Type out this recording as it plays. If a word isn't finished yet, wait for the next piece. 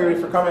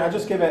everybody for coming. I'll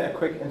just give a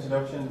quick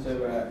introduction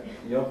to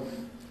Yup.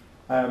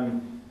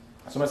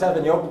 So myself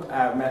and Yup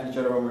met each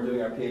other when we were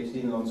doing our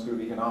PhD in London School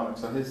of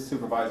Economics. So his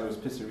supervisor was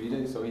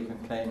Pisaridi, so he can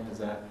claim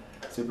his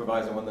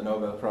supervisor won the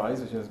Nobel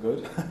Prize, which is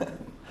good.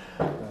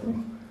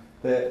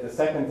 The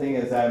second thing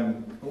is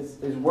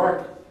his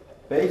work.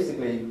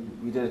 Basically,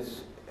 we did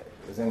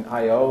was in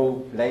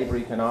IO, labour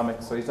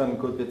economics. So he's done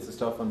good bits of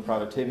stuff on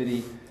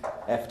productivity,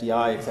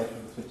 FDI, etc.,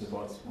 which is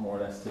what's more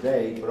or less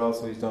today. But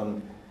also he's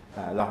done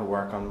a lot of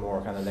work on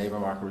more kind of labour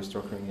market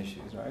restructuring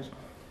issues, right?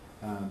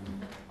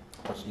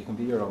 But you can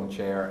be your own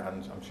chair,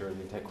 and I'm sure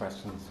you'll take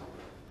questions.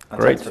 And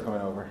Great. Thanks for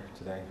coming over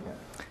today. Yeah.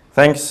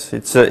 Thanks.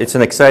 It's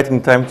an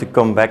exciting time to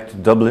come back to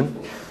Dublin.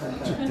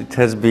 It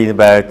has been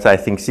about, I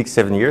think,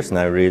 6-7 years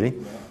now, really.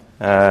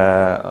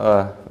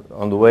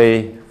 On the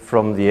way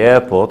from the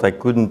airport, I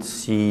couldn't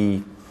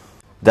see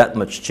that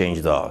much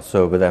change there.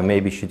 So, but I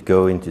maybe should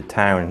go into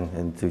town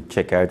and to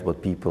check out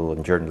what people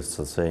and journalists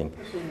are saying.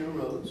 New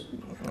roads.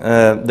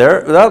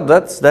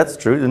 That's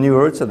true. The new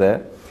roads are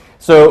there.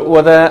 So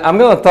what I'm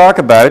going to talk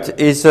about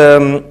is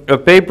a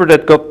paper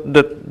that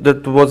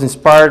was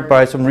inspired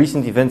by some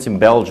recent events in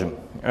Belgium.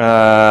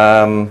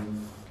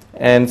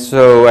 And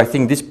so I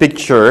think this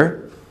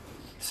picture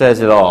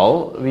says it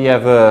all. We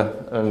have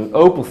an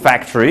Opel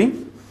factory,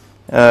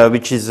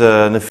 which is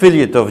an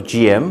affiliate of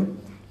GM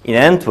in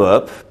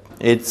Antwerp.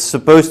 It's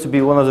supposed to be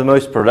one of the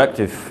most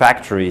productive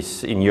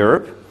factories in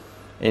Europe,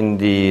 in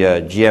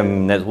the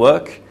GM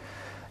network.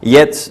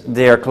 Yet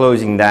they are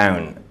closing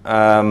down.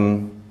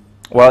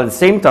 While at the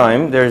same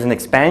time, there's an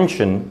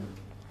expansion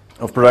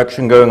of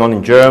production going on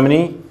in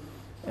Germany,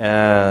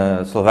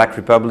 Slovak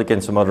Republic,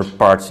 and some other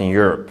parts in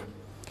Europe.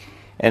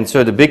 And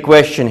so the big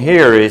question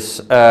here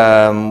is,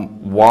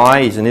 why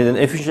is an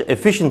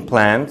efficient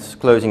plant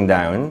closing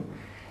down?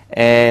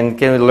 And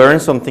can we learn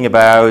something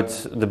about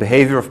the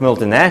behavior of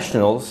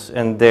multinationals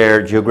and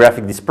their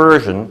geographic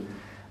dispersion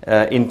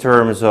in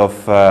terms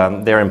of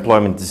their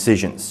employment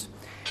decisions?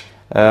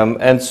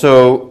 And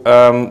so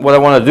what I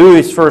want to do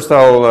is first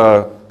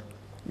I'll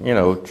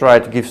try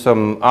to give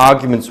some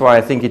arguments why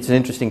I think it's an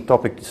interesting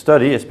topic to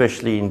study,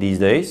 especially in these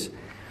days.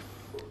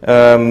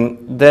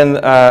 Then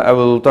I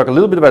will talk a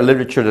little bit about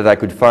literature that I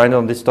could find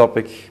on this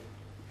topic.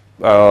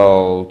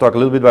 I'll talk a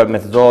little bit about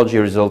methodology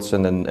results,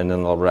 and then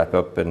I'll wrap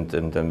up, and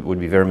would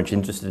be very much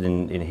interested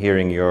in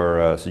hearing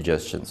your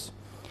suggestions.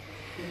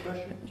 Quick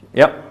question?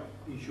 Yeah. Are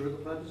you sure the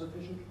plant is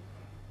efficient?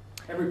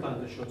 Every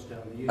plant that shuts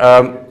down,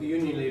 the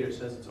union leader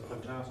says it's a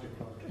fantastic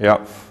plant.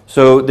 Yeah,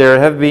 so there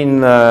have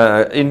been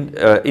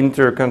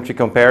inter-country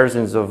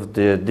comparisons of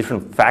the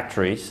different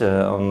factories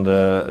on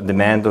the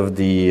demand of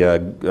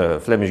the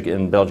Flemish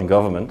and Belgian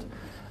government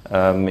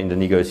in the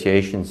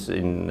negotiations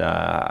in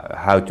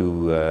how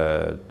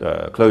to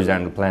close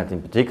down the plant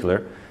in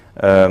particular.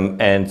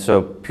 And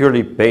so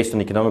purely based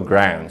on economic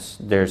grounds,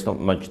 there's not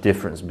much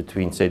difference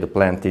between, say, the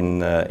plant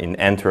in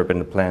Antwerp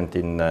and the plant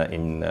in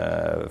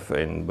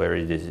where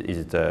it is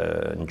it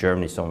in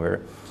Germany somewhere.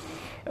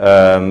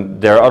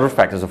 There are other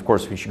factors, of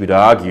course, which you could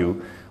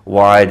argue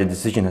why the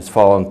decision has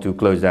fallen to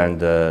close down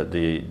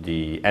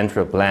the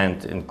Antwerp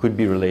plant, and could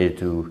be related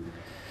to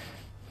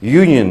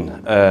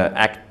union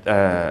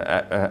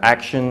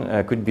action,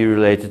 could be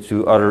related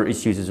to other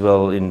issues as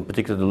well, in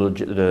particular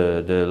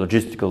the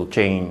logistical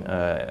chain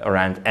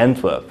around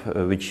Antwerp,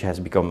 which has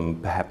become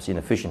perhaps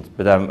inefficient.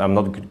 But I'm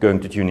not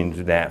going to tune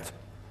into that.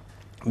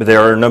 But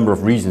there are a number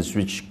of reasons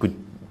which could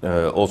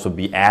also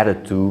be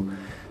added to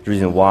the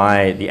reason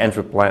why the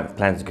Antwerp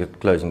plant is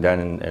closing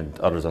down and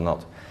others are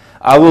not.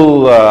 I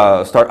will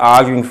start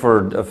arguing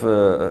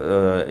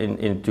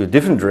into a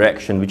different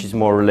direction, which is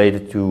more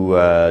related to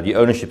the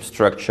ownership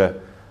structure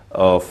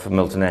of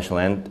multinational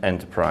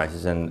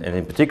enterprises, and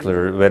in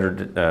particular whether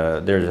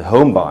there's a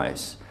home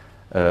bias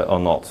or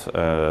not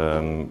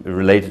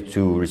related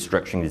to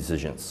restructuring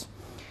decisions.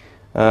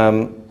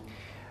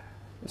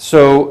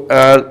 So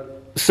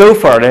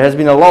far there has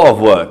been a lot of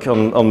work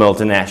on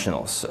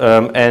multinationals,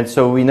 and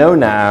so we know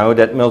now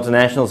that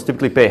multinationals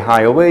typically pay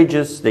higher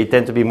wages, they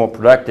tend to be more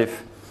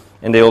productive,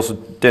 and they also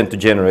tend to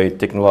generate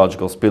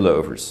technological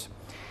spillovers.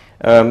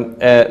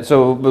 But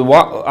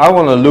what I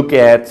want to look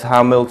at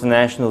how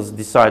multinationals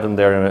decide on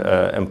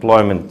their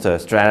employment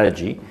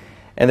strategy,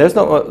 and there's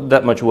not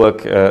that much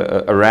work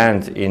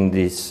around in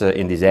this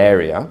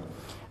area.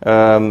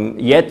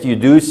 Yet you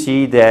do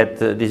see that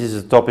this is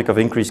a topic of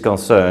increased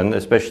concern,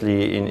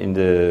 especially in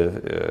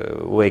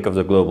the wake of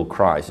the global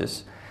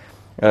crisis.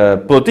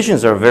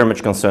 Politicians are very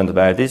much concerned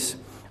about this.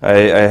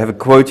 I have a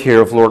quote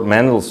here of Lord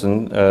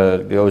Mandelson,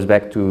 goes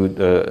back to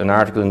an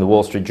article in the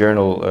Wall Street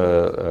Journal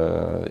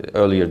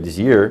earlier this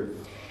year.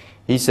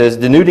 He says,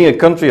 denuding a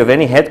country of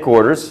any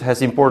headquarters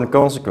has important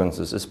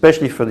consequences,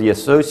 especially for the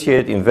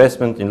associated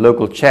investment in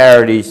local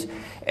charities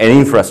and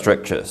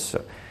infrastructures.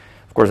 So,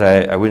 of course,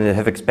 I wouldn't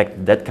have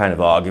expected that kind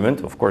of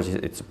argument. Of course,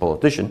 it's a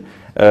politician.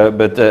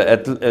 But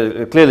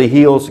clearly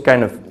he also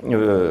kind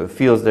of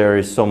feels there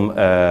is some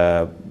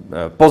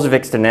positive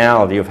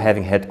externality of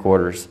having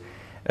headquarters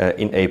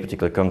in a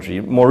particular country.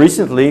 More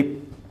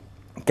recently,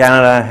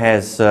 Canada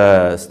has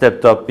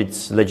stepped up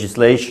its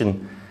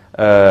legislation,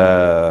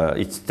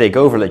 its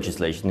takeover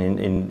legislation,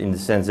 in the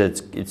sense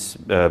that it's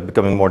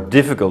becoming more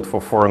difficult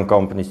for foreign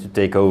companies to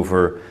take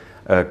over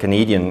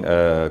Canadian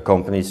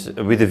companies,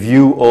 with a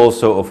view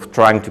also of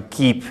trying to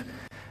keep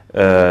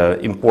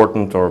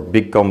important or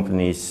big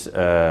companies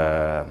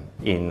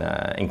in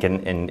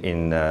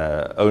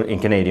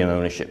Canadian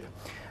ownership.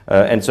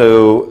 And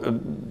so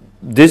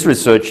this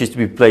research is to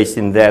be placed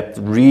in that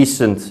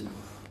recent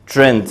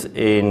trend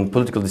in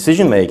political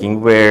decision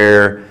making,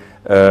 where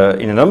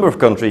in a number of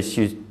countries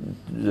you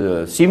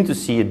seem to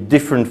see a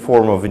different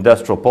form of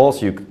industrial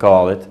policy, you could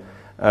call it,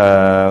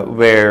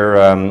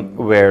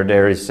 where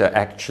there is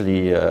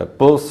actually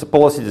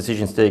policy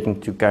decisions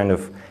taken to kind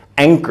of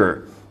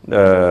anchor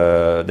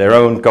their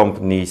own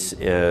companies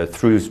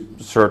through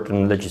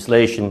certain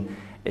legislation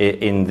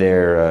in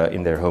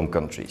their home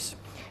countries.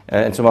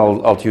 And so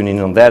I'll tune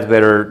in on that,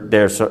 whether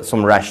there's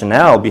some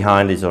rationale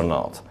behind this or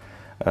not.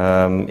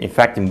 In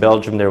fact, in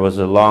Belgium there was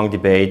a long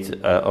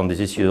debate on this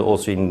issue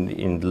also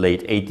in the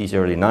late 80s,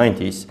 early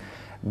 90s.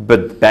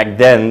 But back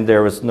then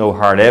there was no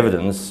hard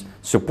evidence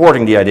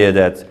supporting the idea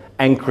that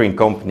anchoring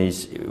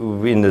companies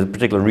in a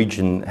particular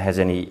region has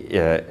any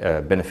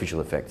beneficial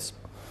effects.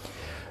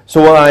 So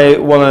what I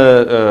want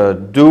to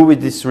do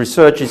with this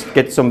research is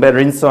get some better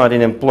insight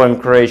in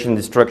employment creation and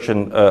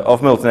destruction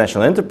of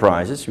multinational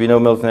enterprises. We know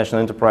multinational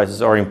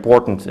enterprises are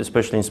important,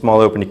 especially in small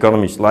open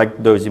economies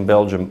like those in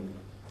Belgium,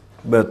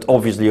 but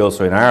obviously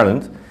also in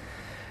Ireland.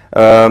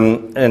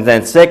 And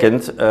then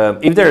second,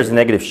 if there is a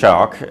negative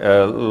shock,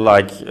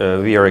 like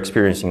we are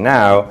experiencing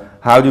now,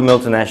 how do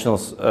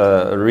multinationals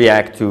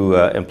react to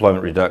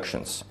employment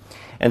reductions?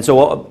 And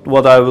so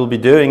what I will be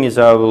doing is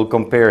I will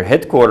compare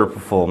headquarter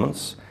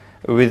performance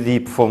with the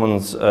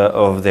performance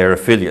of their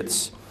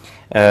affiliates.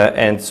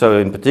 And so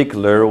in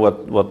particular,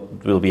 what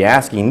we'll be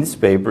asking in this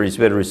paper is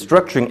whether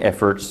restructuring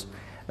efforts,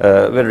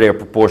 whether they are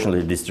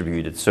proportionally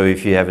distributed. So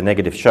if you have a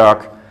negative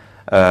shock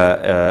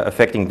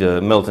affecting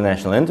the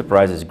multinational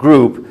enterprises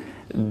group,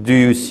 do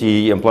you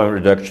see employment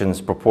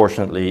reductions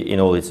proportionately in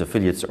all its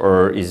affiliates,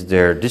 or is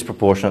there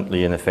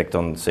disproportionately an effect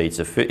on, say, its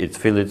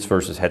affiliates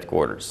versus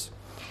headquarters?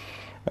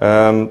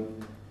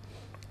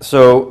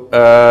 So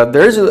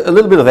there is a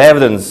little bit of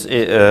evidence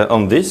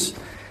on this.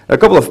 A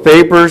couple of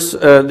papers,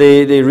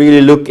 they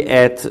really look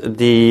at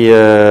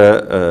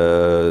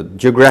the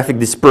geographic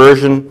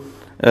dispersion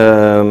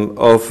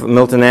of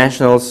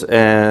multinationals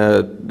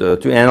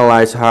to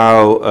analyze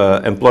how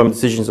employment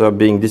decisions are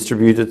being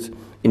distributed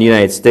in the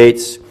United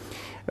States.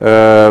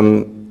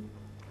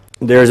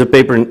 There's a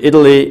paper in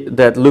Italy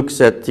that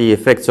looks at the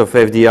effects of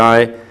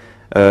FDI,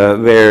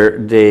 where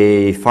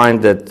they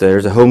find that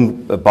there's a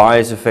home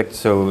bias effect,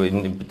 so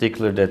in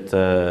particular that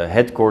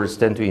headquarters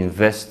tend to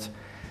invest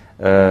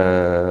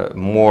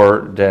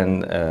more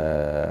than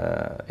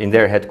in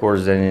their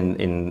headquarters than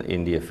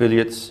in the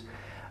affiliates.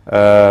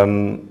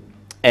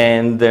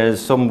 And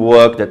there's some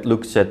work that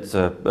looks at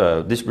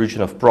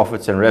distribution of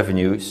profits and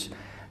revenues.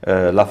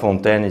 La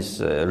Fontaine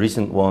is a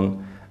recent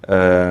one.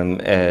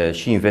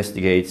 She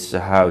investigates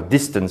how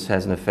distance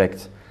has an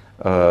effect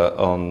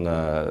on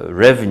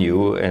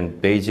revenue,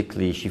 and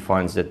basically she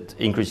finds that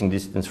increasing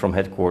distance from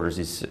headquarters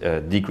is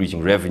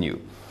decreasing revenue.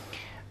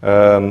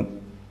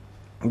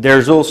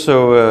 There's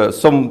also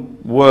some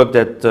work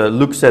that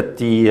looks at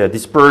the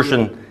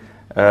dispersion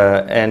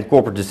and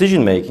corporate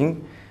decision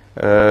making,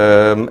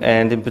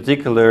 and in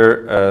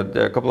particular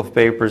there are a couple of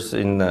papers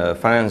in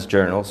finance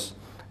journals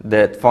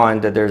that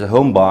find that there's a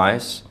home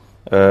bias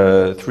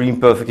through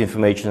imperfect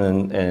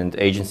information and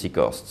agency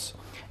costs.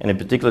 And in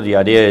particular, the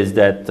idea is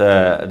that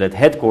that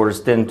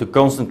headquarters tend to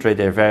concentrate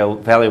their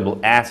valuable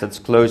assets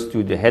close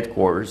to the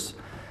headquarters,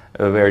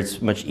 where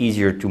it's much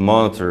easier to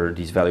monitor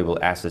these valuable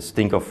assets.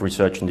 Think of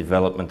research and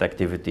development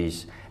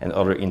activities and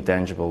other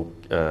intangible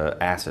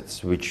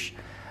assets which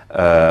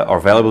are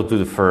valuable to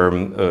the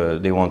firm.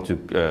 They want to.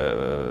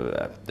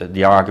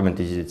 The argument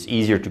is it's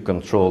easier to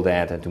control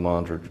that and to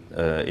monitor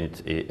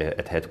it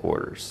at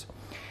headquarters.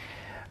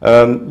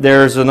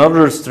 There's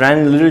another strand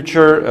in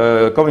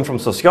literature coming from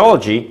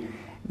sociology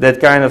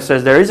that kind of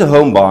says there is a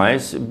home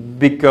bias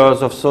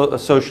because of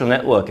social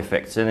network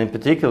effects, and in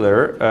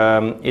particular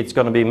it's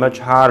going to be much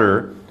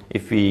harder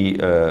if we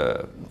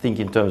think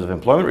in terms of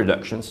employment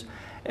reductions.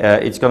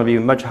 It's going to be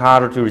much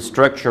harder to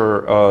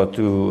restructure or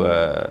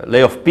to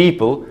lay off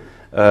people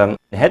in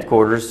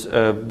headquarters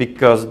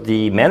because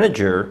the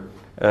manager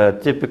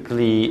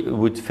typically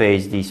would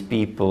face these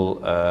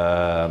people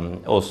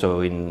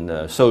also in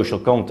social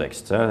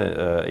context.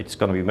 It's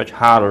going to be much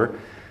harder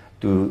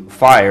to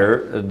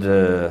fire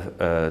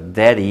the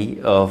daddy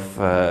of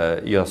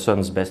your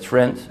son's best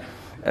friend,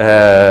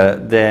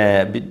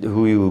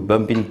 who you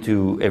bump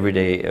into every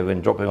day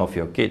when dropping off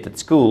your kid at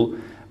school,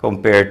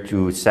 compared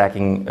to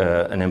sacking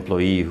an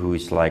employee who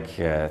is like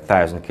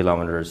 1,000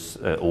 kilometers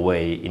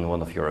away in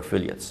one of your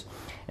affiliates.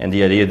 And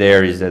the idea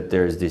there is that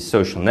there's this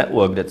social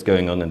network that's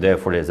going on, and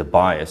therefore there's a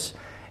bias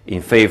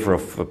in favor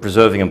of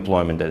preserving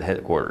employment at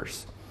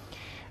headquarters.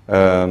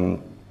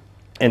 And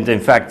in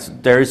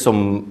fact, there is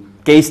some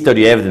case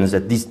study evidence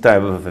that these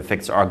type of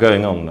effects are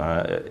going on.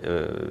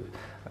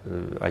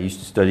 I used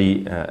to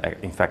study,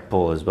 in fact,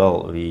 Paul as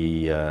well.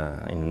 We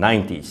in the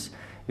 90s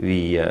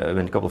we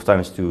went a couple of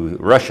times to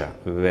Russia,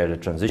 where the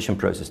transition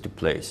process took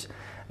place.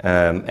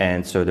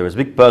 And so there was a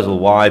big puzzle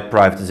why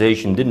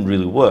privatization didn't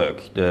really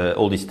work.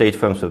 All these state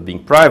firms were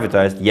being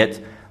privatized, yet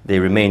they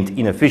remained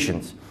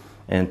inefficient.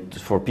 And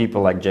for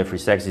people like Jeffrey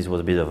Sachs, this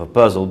was a bit of a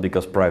puzzle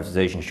because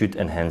privatization should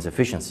enhance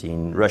efficiency.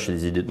 In Russia,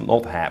 this did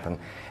not happen.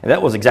 And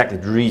that was exactly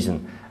the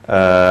reason.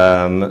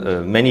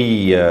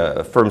 Many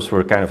firms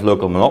were kind of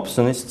local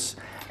monopolists,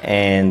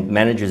 and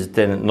managers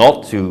tended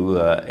not to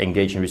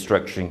engage in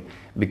restructuring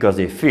because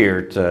they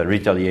feared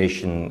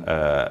retaliation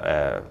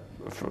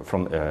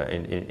from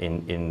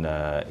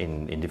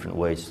in different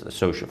ways,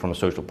 from a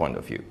social point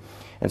of view.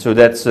 And so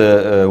that's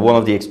one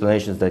of the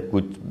explanations that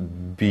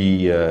could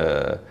be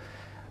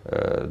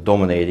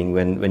dominating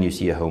when you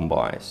see a home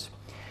bias.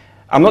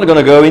 I'm not going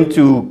to go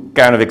into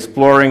kind of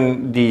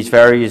exploring these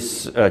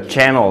various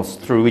channels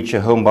through which a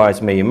home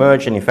bias may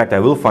emerge, and in fact I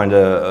will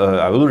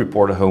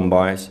report a home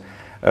bias,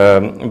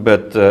 and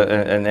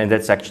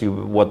that's actually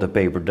what the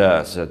paper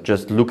does,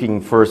 just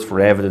looking first for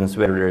evidence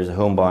whether there is a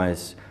home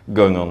bias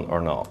going on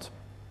or not.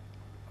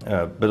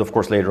 But of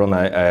course later on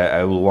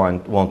I will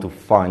want to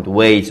find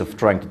ways of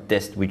trying to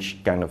test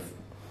which kind of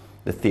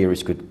the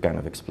theories could kind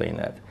of explain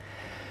that.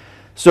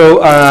 So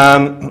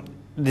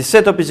the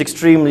setup is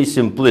extremely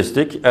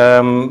simplistic.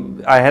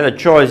 I had a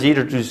choice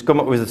either to come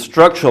up with a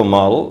structural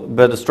model,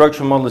 but the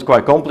structural model is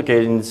quite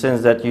complicated in the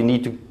sense that you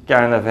need to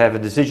kind of have a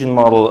decision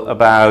model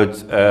about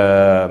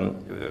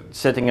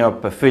setting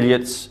up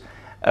affiliates,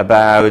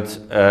 about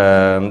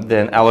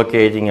then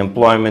allocating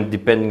employment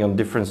depending on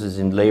differences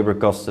in labor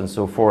costs and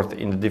so forth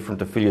in the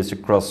different affiliates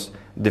across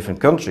different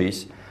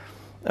countries.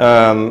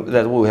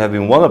 That will have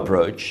been one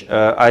approach.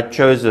 I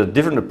chose a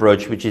different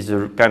approach, which is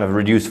a kind of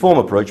reduced form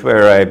approach,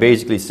 where I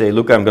basically say,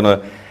 look, I'm going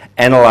to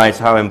analyze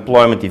how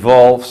employment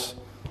evolves,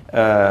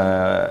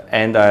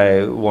 and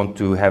I want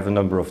to have a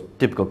number of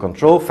typical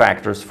control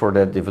factors for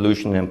that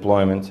evolution in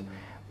employment,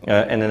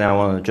 and then I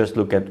want to just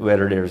look at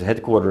whether there's a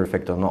headquarter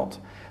effect or not.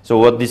 So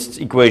what this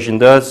equation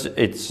does,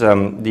 it's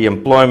the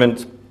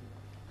employment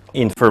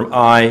in firm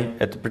I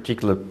at a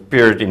particular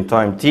period in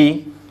time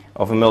t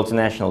of a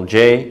multinational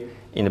J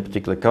in a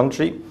particular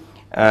country.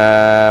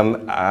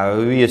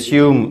 We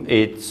assume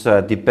it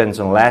depends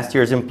on last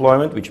year's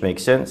employment, which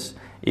makes sense.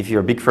 If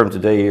you're a big firm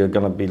today, you're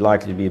going to be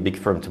likely to be a big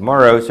firm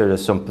tomorrow, so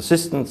there's some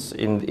persistence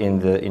in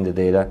the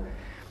data.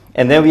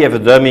 And then we have a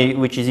dummy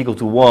which is equal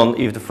to 1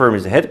 if the firm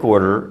is a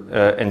headquarter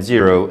and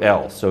 0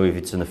 else, so if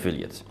it's an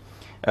affiliate.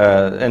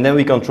 And then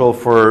we control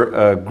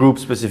for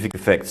group-specific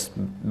effects.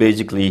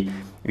 Basically,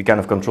 we kind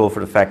of control for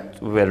the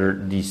fact whether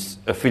these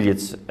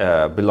affiliates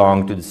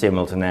belong to the same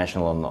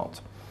multinational or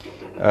not.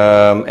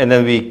 And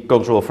then we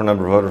control for a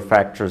number of other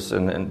factors,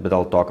 but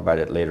I'll talk about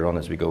it later on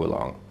as we go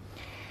along.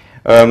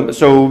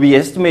 So we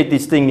estimate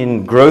this thing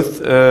in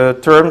growth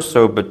terms,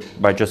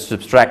 but by just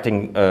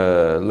subtracting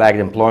lagged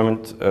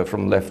employment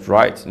from left to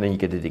right, and then you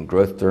get it in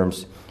growth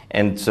terms.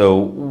 And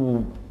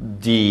so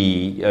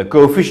the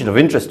coefficient of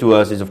interest to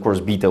us is, of course,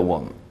 beta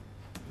 1.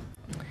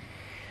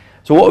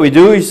 So what we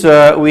do is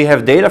we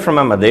have data from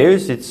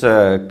Amadeus. It's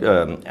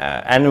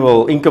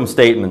annual income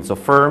statements of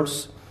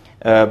firms.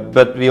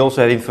 But we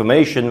also have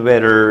information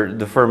whether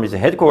the firm is a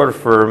headquarter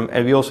firm,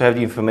 and we also have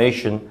the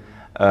information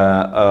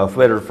of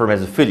whether the firm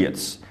has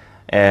affiliates.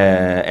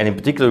 And in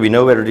particular, we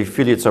know whether the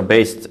affiliates are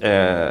based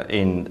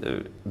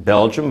in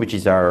Belgium, which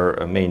is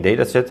our main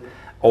data set,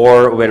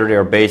 or whether they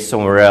are based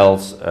somewhere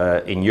else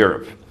in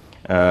Europe.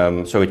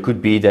 So it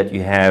could be that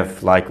you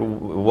have like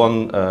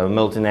one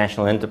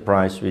multinational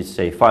enterprise with,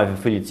 say, 5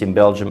 affiliates in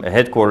Belgium, a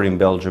headquarter in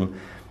Belgium,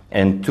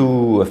 and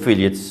 2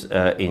 affiliates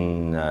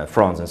in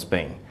France and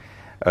Spain.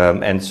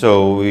 And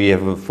so we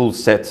have a full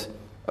set,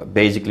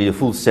 basically a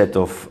full set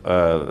of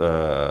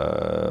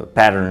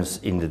patterns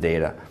in the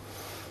data.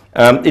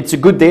 It's a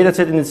good data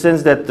set in the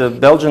sense that the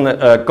Belgian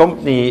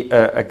company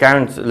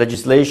account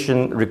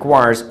legislation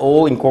requires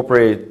all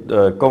incorporated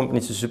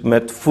companies to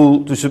submit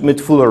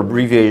full or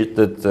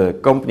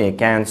abbreviated company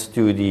accounts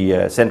to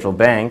the central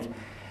bank,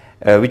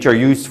 which are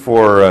used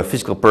for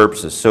fiscal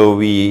purposes. So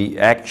we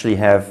actually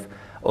have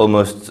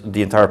almost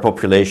the entire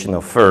population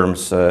of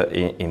firms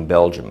in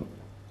Belgium.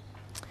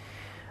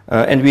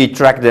 And we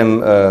track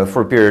them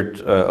for a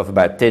period of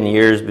about 10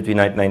 years between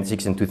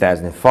 1996 and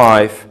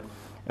 2005,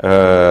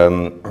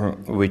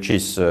 which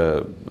is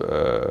a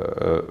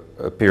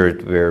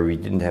period where we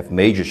didn't have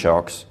major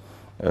shocks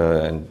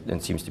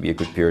and seems to be a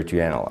good period to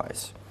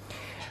analyze.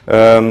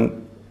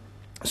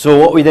 So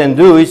what we then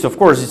do is, of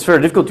course, it's very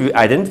difficult to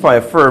identify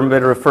a firm,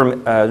 whether a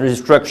firm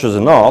restructures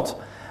or not.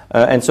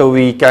 And so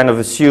we kind of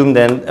assume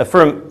then a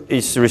firm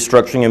is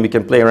restructuring, and we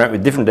can play around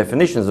with different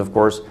definitions, of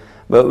course.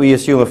 But we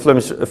assume a firm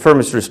is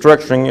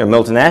restructuring, a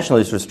multinational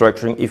is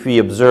restructuring, if we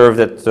observe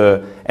that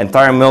the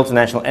entire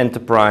multinational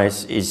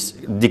enterprise is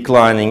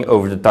declining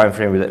over the time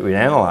frame that we're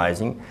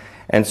analyzing.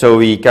 And so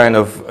we kind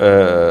of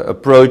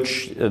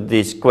approach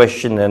this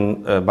question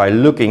and by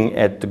looking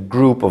at the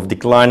group of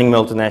declining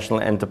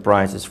multinational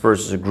enterprises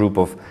versus a group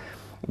of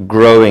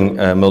growing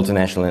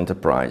multinational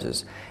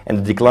enterprises. And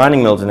the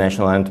declining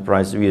multinational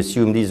enterprises, we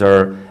assume these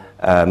are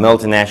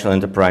multinational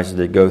enterprises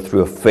that go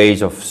through a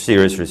phase of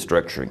serious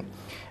restructuring.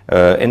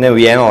 And then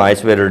we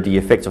analyze whether the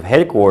effects of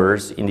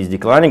headquarters in this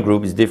declining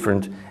group is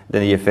different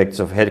than the effects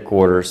of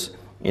headquarters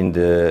in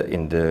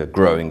the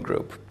growing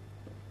group.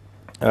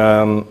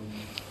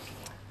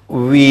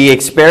 We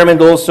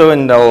experiment also,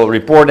 and I'll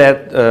report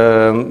that,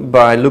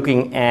 by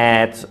looking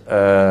at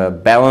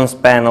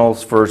balanced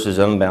panels versus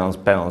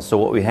unbalanced panels. So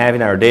what we have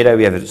in our data,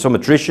 we have some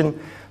attrition.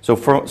 So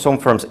some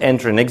firms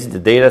enter and exit the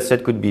data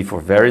set, could be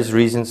for various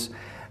reasons.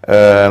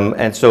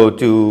 And so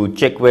to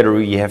check whether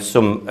we have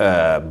some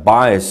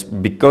bias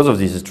because of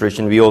this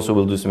attrition, we also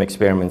will do some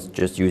experiments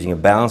just using a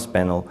balanced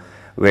panel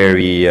where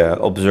we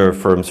observe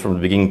firms from the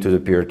beginning to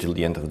the period till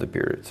the end of the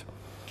period.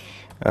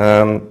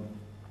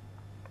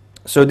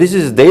 So this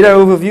is a data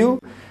overview.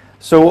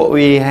 So what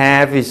we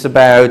have is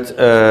about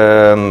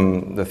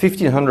the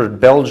 1,500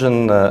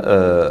 Belgian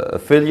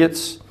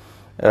affiliates,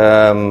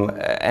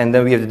 and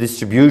then we have the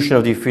distribution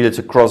of the affiliates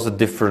across the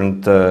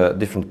different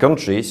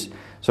countries.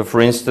 So for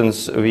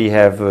instance, we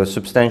have a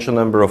substantial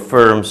number of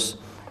firms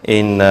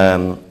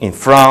in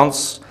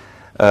France.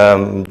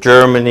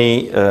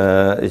 Germany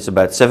is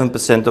about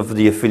 7% of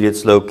the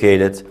affiliates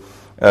located,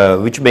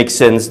 which makes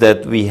sense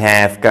that we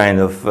have kind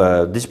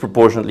of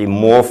disproportionately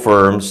more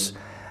firms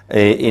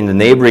in the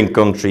neighboring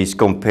countries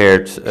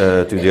compared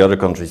to the other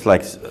countries.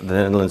 Like the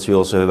Netherlands, we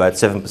also have about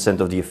 7%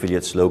 of the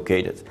affiliates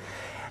located.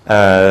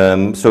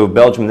 So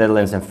Belgium,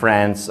 Netherlands and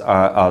France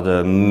are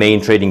the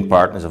main trading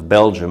partners of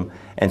Belgium,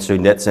 and so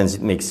in that sense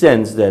it makes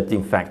sense that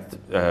in fact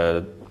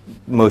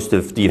most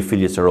of the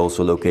affiliates are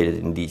also located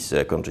in these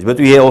countries. But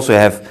we also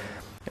have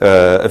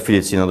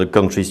affiliates in other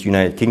countries,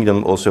 United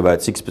Kingdom also about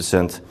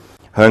 6%,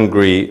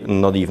 Hungary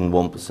not even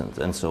 1%,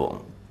 and so on.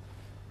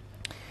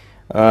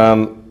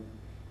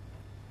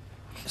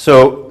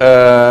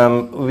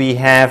 We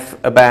have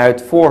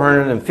about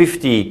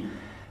 450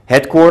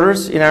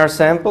 headquarters in our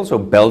sample, so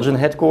Belgian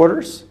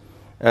headquarters.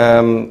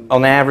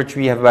 On average,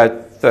 we have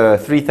about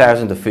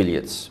 3,000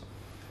 affiliates.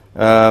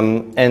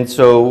 And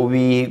so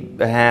we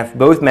have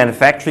both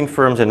manufacturing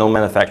firms and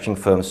non-manufacturing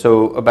firms.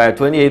 So about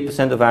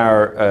 28% of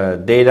our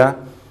data,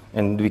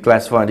 and we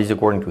classify these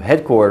according to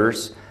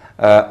headquarters,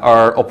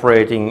 are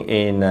operating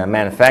in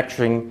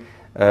manufacturing.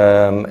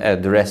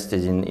 The rest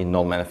is in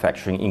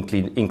non-manufacturing,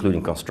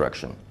 including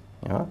construction.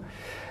 Yeah.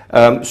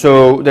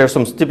 So there are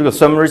some typical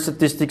summary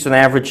statistics. On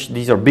average,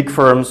 these are big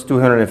firms,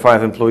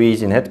 205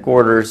 employees in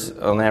headquarters,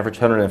 on average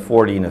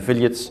 140 in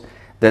affiliates.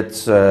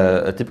 That's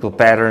a typical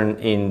pattern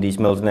in these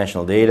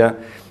multinational data,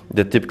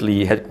 that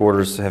typically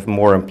headquarters have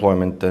more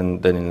employment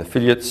than in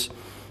affiliates.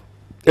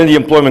 And the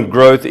employment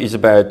growth is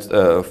about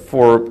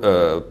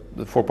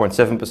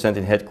 4.7%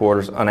 in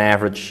headquarters on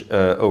average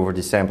over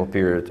the sample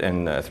period,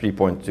 and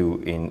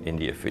 3.2 in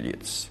the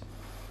affiliates.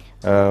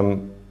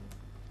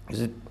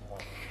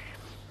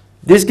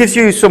 This gives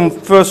you some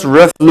first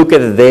rough look at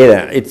the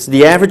data. It's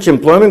the average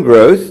employment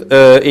growth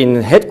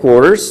in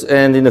headquarters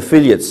and in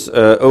affiliates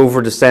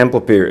over the sample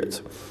period.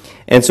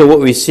 And so what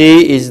we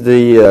see is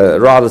the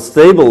rather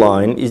stable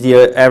line is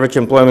the average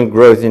employment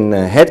growth in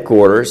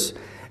headquarters,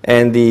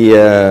 and the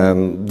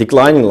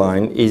declining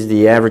line is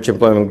the average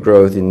employment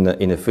growth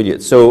in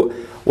affiliates. So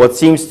what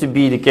seems to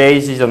be the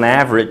case is on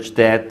average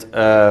that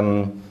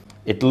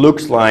it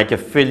looks like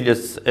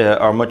affiliates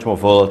are much more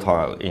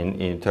volatile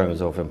in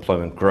terms of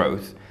employment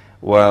growth,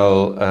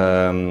 while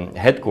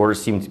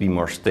headquarters seem to be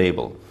more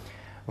stable.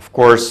 Of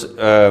course,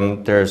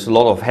 there's a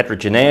lot of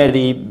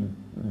heterogeneity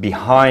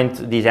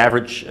behind these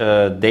average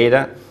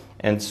data,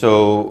 and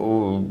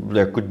so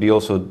there could be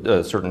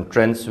also certain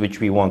trends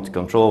which we want to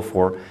control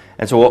for.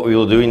 And so what we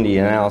will do in the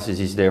analysis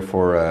is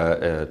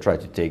therefore try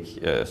to take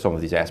some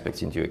of these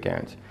aspects into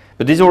account.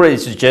 But this already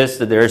suggests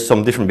that there is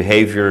some different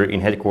behavior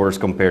in headquarters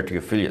compared to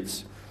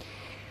affiliates.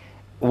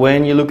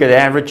 When you look at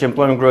average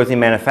employment growth in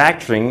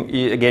manufacturing,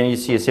 again you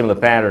see a similar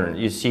pattern.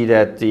 You see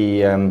that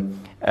the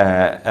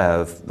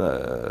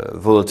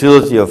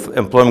volatility of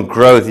employment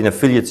growth in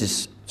affiliates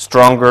is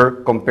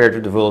stronger compared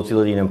to the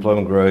volatility in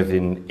employment growth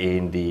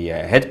in the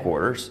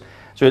headquarters.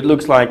 So it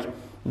looks like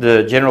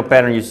the general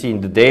pattern you see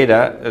in the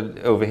data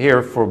over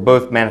here for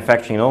both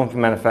manufacturing and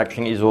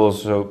non-manufacturing is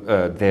also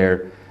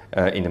there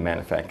in the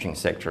manufacturing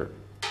sector.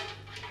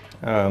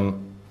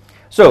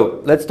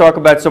 So let's talk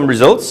about some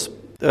results.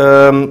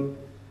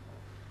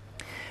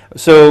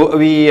 So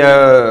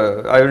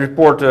I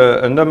report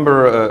a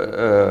number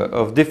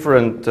of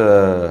different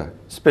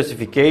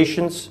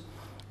specifications.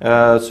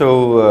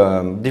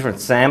 Different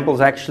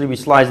samples actually. We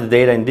slice the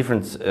data in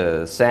different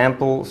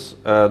samples.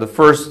 The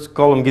first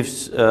column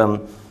gives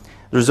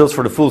the results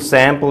for the full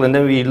sample, and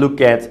then we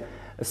look at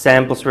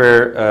samples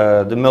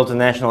where the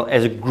multinational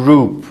as a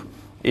group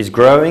is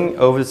growing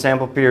over the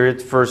sample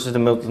period versus the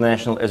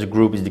multinational as a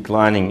group is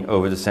declining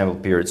over the sample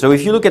period. So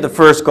if you look at the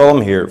first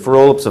column here for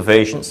all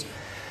observations,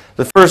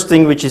 The first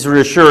thing which is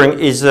reassuring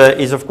is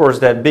of course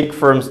that big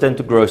firms tend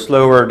to grow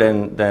slower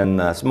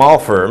than small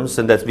firms,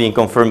 and that's being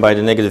confirmed by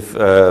the negative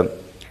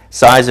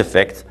size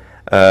effect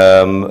by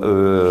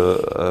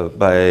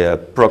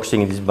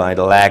proxying this by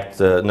the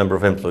lagged number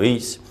of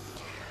employees.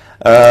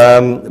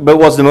 But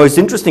what's the most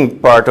interesting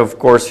part, of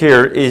course,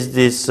 here is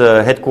this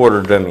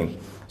headquarter dummy.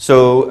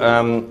 So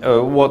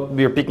what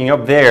we're picking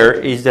up there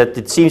is that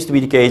it seems to be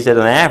the case that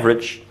on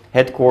average,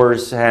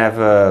 headquarters have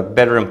a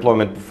better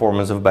employment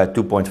performance of about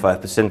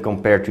 2.5%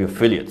 compared to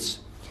affiliates.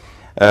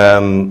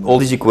 All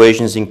these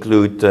equations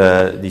include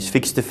these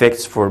fixed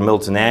effects for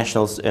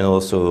multinationals and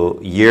also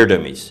year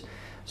dummies.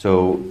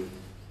 So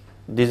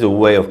this is a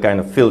way of kind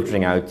of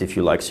filtering out, if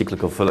you like,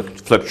 cyclical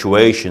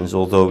fluctuations,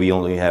 although we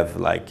only have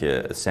like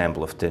a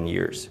sample of 10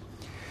 years.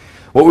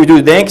 What we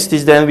do next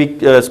is then we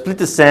split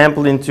the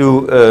sample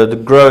into the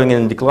growing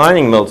and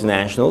declining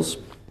multinationals.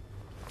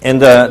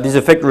 And this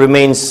effect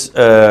remains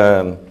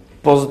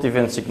positive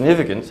and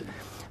significant,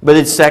 but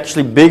it's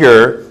actually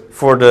bigger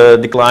for the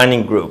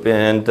declining group.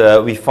 And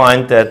we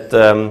find that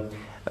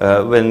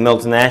when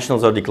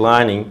multinationals are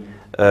declining,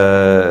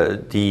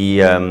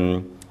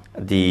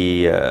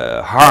 the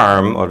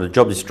harm or the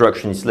job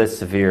destruction is less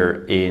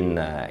severe in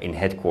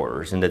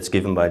headquarters, and that's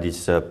given by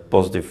this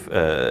positive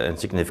and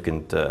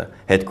significant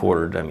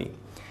headquarter dummy.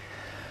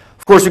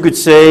 Of course, you could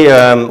say,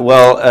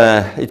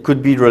 it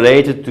could be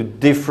related to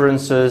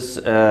differences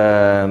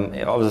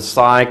of the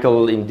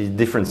cycle in the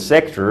different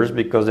sectors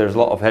because there's a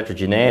lot of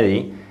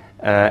heterogeneity.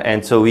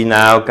 And so we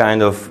now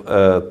kind of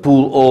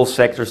pool all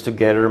sectors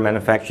together,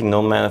 manufacturing,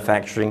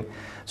 non-manufacturing.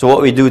 So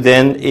what we do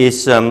then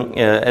is,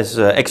 as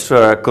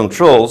extra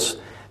controls,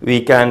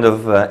 we kind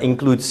of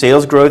include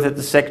sales growth at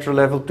the sector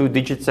level,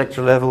 two-digit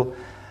sector level,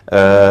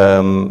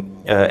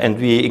 and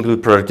we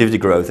include productivity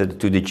growth at the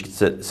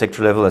two-digit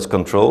sector level as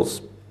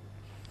controls.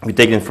 We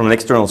take them from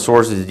external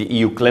sources, the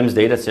EU CLEMS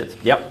data set.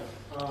 Yeah.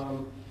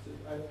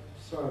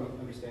 So I'm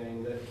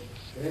understanding that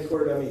the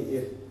headquarter dummy,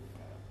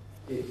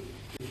 if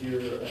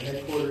you're a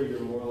headquarter,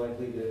 you're more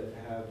likely to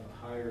have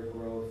higher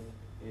growth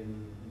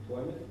in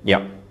employment?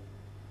 Yeah.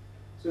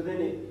 So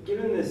then,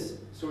 given this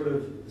sort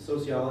of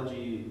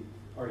sociology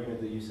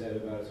argument that you said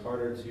about it's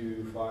harder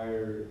to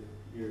fire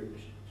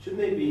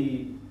shouldn't they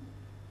be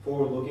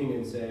forward-looking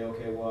and say,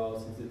 okay, well,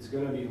 since it's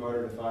going to be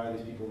harder to fire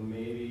these people,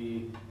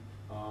 maybe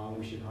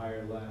we should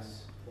hire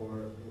less,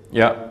 or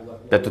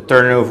that the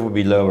turnover would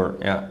be lower.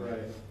 Yeah,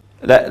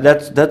 right.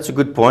 That's a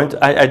good point.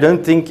 I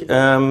don't think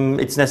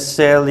it's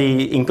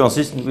necessarily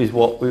inconsistent with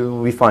what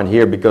we find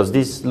here, because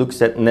this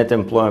looks at net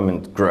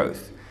employment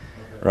growth,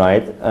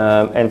 right?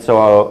 And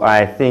so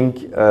I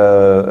think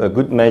a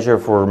good measure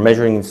for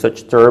measuring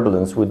such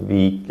turbulence would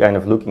be kind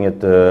of looking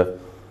at the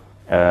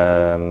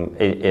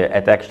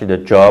at actually the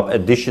job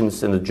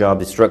additions and the job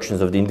destructions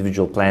of the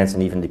individual plants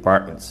and even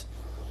departments.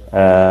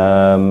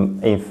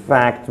 In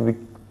fact,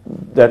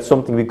 that's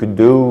something we could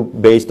do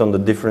based on the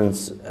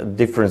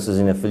differences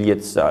in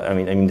affiliates. I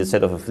mean, the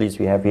set of affiliates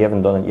we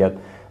haven't done it yet,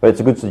 but it's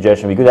a good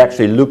suggestion. We could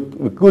actually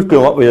we could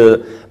come up with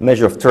a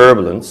measure of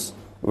turbulence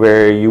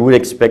where you would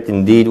expect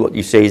indeed what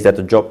you say is that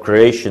the job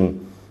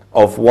creation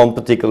of one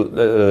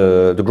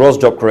particular, the gross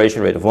job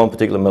creation rate of one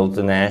particular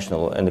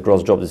multinational and the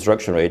gross job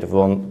destruction rate of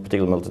one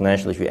particular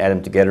multinational, if you add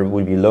them together,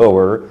 would be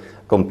lower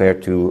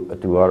compared to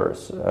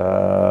others.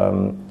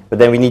 But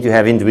then we need to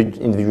have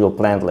individual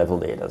plant level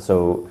data.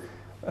 So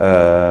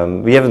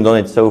we haven't done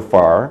it so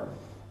far.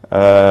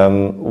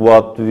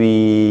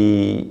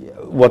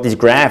 What this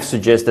graph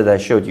suggests that I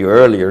showed you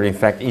earlier, in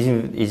fact,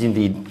 is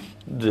indeed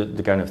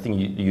the kind of thing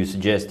you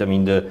suggest. I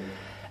mean, the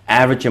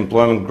average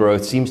employment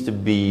growth seems to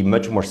be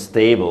much more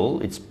stable.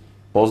 It's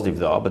positive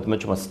though, but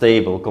much more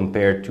stable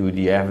compared to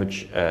the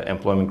average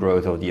employment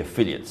growth of the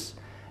affiliates.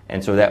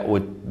 And so that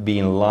would be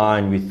in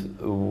line with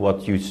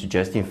what you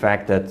suggest, in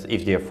fact, that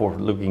if they are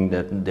forward-looking,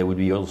 that they would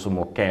be also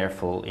more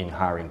careful in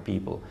hiring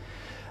people.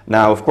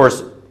 Now, of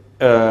course,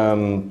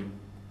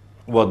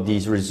 what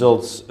these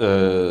results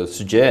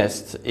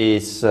suggest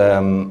is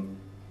in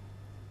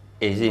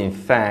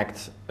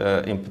fact,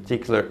 in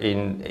particular,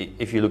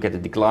 if you look at the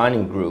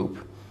declining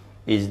group,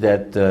 is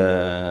that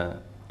the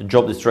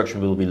job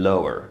destruction will be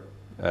lower.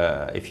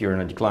 If you're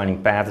in a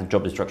declining path, the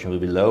job destruction will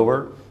be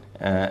lower.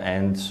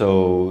 And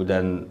so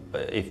then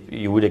if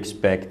you would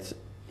expect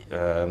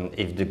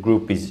if the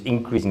group is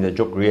increasing, the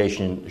job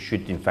creation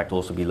should in fact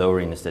also be lower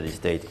in a steady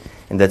state.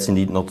 And that's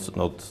indeed not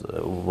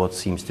what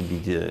seems to be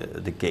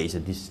the case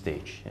at this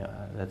stage.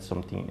 That's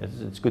something,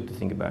 it's good to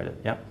think about it.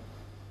 Yeah.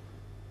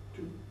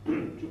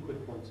 Two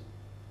quick points.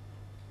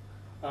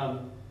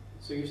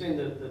 So you're saying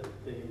that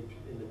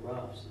in the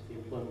graphs, that the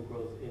employment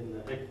growth in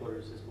the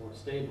headquarters is more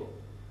stable.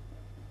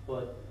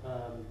 But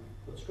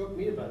what struck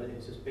me about it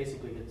is it's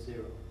basically at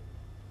zero.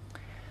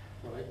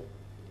 Right?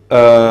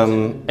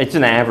 It's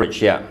an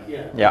average, yeah.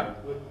 Yeah.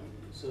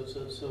 So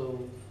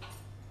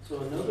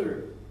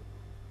another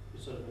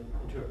sort of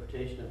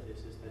interpretation of this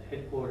is that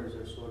headquarters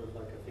are sort of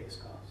like a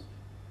fixed cost.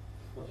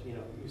 You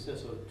know, you said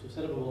so to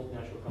set up a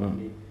multinational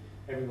company,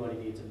 everybody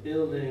needs a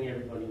building,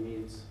 everybody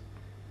needs,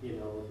 you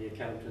know, the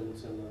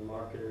accountants and the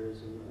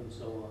marketers and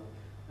so on.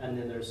 and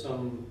then there's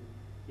some,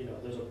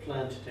 there's a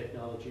plant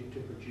technology to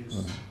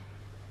produce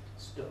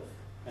stuff,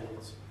 and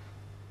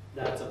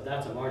that's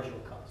a marginal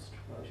cost,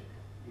 right?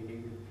 You have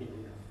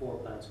 4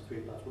 plants or 3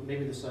 plants, but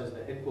maybe the size of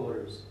the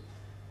headquarters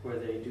where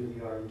they do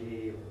the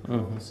R&D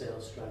or the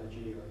sales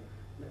strategy, or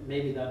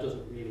maybe that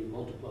doesn't really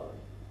multiply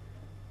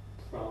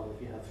from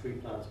if you have 3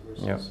 plants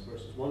versus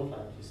 1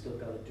 plant. You still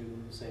got to do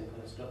the same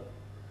kind of stuff.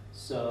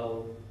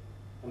 So,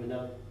 I mean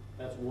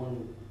that's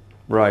one.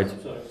 Right.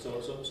 So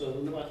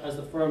as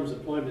the firm's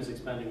employment is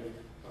expanding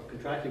or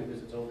contracting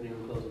because it's opening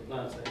and closing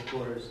plants, the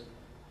headquarters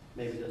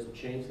maybe doesn't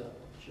change that much.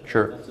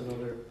 Sure. That's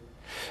another.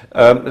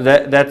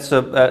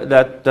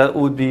 That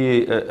would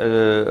be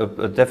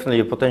definitely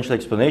a potential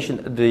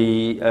explanation.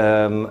 The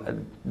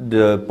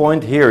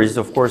point here is,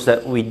 of course,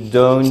 that we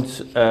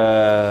don't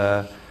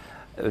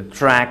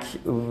track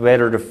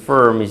whether the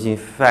firm is in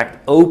fact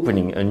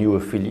opening a new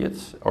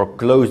affiliate or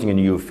closing a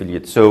new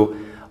affiliate. So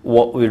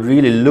what we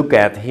really look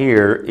at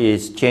here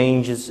is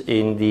changes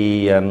in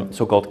the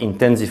so-called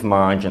intensive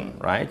margin,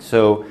 right?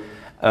 So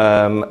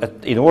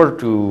in order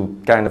to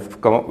kind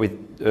of come up with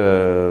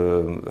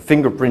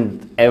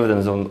fingerprint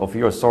evidence of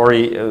your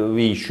story,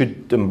 we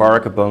should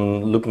embark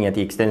upon looking at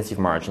the extensive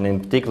margin. In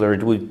particular,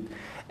 it would,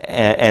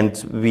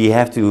 and we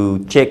have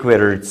to check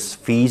whether it's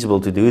feasible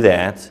to do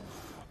that.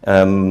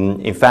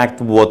 In fact,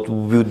 what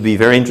would be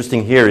very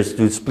interesting here is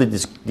to split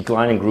this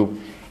declining group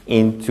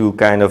into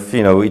kind of,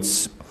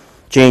 it's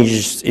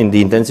changes in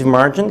the intensive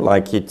margin,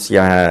 like it's,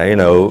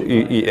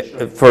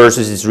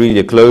 versus it's really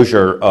a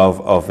closure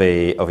of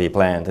a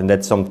plant, and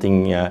that's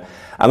something.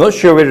 I'm not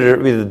sure whether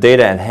with the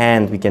data at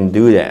hand we can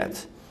do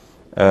that,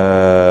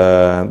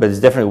 but it's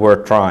definitely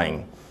worth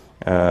trying.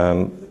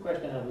 The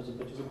question I had was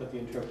just about the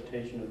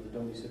interpretation of the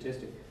dummy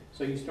statistic.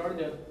 So you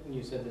started out and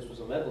you said this was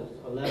a levels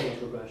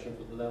regression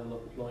for the level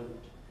of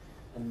employment,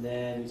 and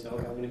then you said,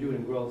 okay, I'm going to do it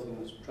in growth, I'm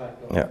going to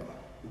subtract all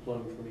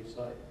employment from each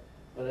side.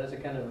 But as a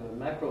kind of a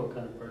macro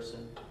kind of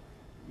person,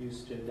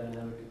 used to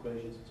dynamic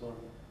equations and so on,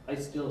 I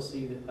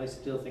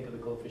still think of the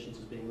coefficients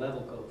as being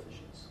level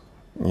coefficients.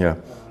 Yeah.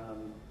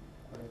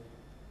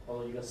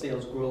 Although you got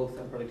sales growth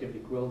and productivity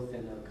growth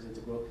in that because it's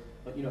a growth,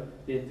 but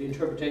the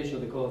interpretation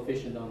of the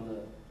coefficient on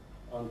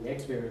the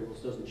x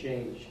variables doesn't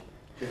change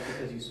just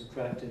because you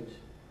subtracted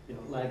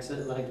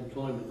lagged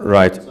employment.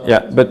 Right. So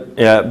but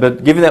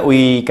given that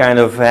we kind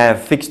of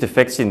have fixed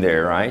effects in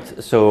there, right?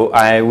 So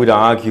I would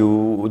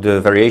argue the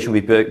variation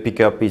we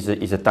pick up is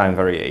a time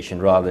variation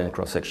rather than a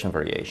cross-section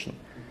variation.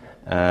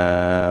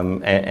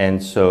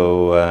 And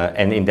so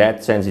in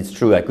that sense, it's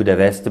true. I could have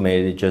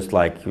estimated just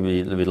like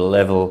with a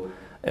level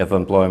of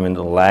employment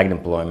or lagged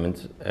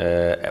employment,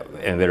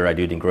 and whether I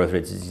do it in growth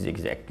rates,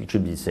 it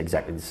should be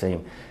exactly the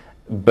same.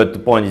 But the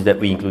point is that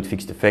we include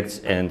fixed effects,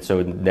 and so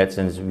in that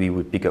sense, we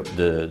would pick up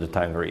the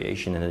time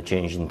variation, and the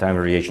change in time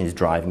variation is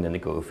driving then the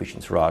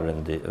coefficients rather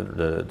than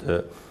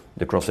the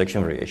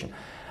cross-section variation.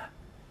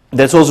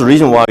 That's also the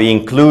reason why we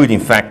include, in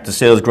fact, the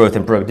sales growth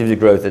and productivity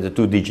growth at the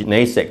 2-digit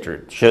NA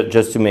sector,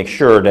 just to make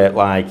sure that,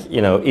 like,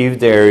 if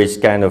there is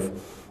kind of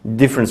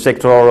different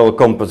sectoral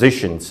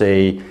composition,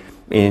 say,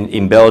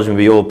 in Belgium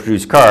we all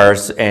produce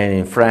cars, and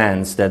in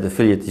France that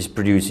affiliate is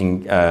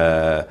producing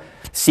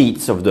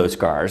seats of those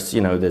cars,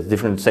 there's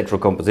different sectoral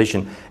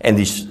composition, and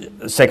these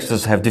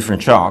sectors have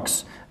different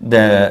shocks.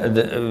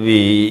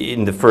 We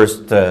in the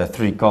first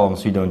 3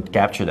 columns we don't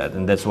capture that,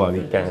 and that's why we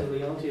There's a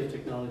reality of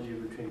technology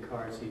between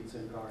car seats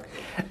and cars.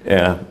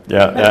 Yeah.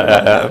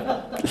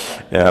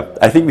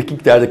 I think we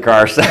kicked out the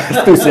cars.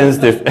 It's too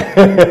sensitive.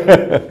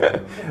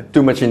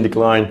 Too much in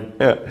decline.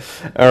 Yeah.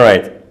 All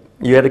right.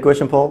 You had a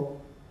question, Paul?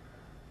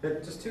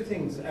 Just 2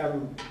 things.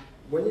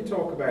 When you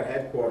talk about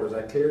headquarters,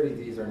 clearly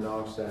these are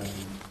not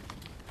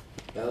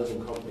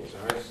Belgian companies,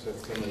 right? So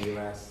it's in the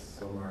US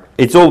somewhere.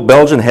 It's all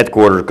Belgian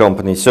headquarter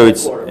companies, so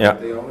it's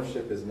The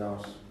ownership is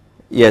not.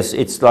 Yes,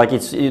 it's like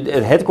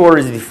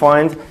headquarters is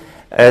defined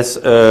as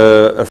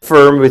a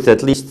firm with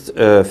at least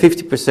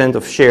 50%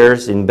 of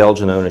shares in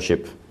Belgian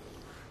ownership.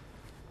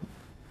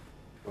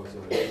 Oh, so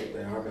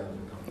they are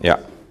Belgian companies. Yeah.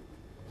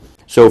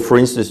 So, for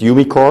instance,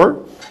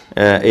 Umicore.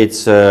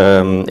 It's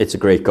a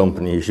great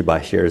company. You should buy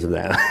shares of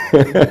that.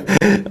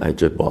 I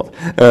just bought.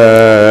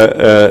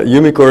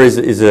 Umicore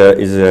is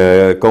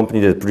a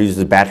company that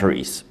produces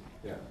batteries,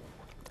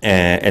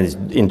 and it's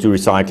into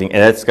recycling,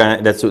 and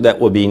that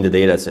will be in the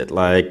data set.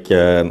 Like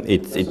So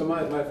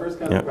my first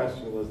kind of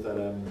question was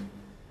that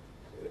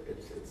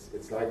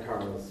it's like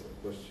Carl's,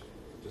 but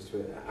just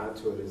to add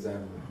to it is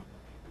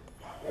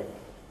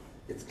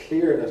it's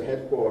clear that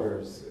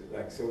headquarters.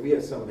 So we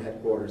have some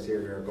headquarters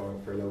here that are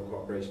going for low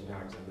corporation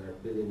tax, and they're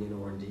building in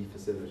R&D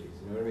facilities,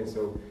 you know what I mean?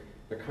 So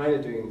they're kind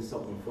of doing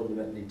something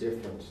fundamentally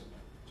different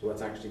to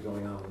what's actually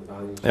going on in the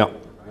value chain,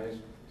 right?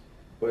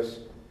 But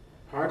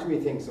part of me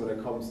thinks when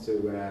it comes to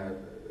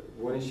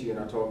one issue you're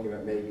not talking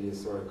about maybe is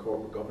sort of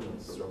corporate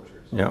governance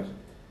structures. Yeah. Right?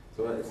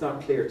 So it's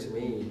not clear to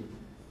me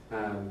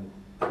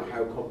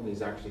how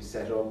companies actually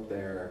set up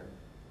their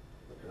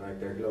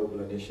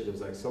global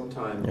initiatives. Like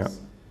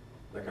sometimes.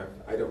 Like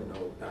I don't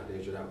know that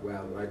literature that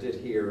well, but I did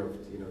hear of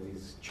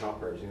these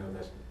choppers,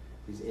 that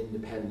these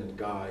independent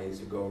guys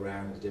who go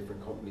around to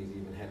different companies,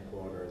 even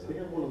headquarters. We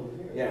have one of them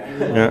here.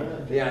 Yeah,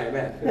 the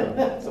IMF, you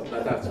know, something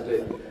like that. So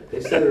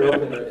they set it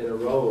up in a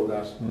role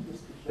that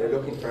they're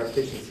looking for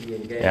efficiency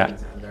in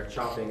gains, and they're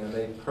chopping, and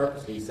they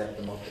purposely set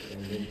them up to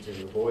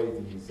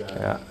avoid these.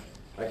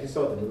 Like you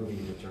saw the movie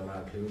with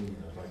Germaine Clooney, you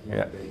know, like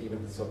they even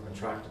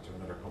subcontracted to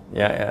another company.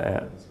 Sort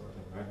of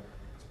thing, right?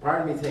 So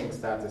part of me thinks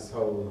that this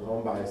whole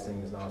home bias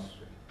thing is not a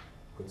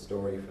good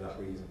story for that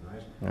reason,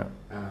 right?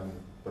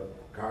 But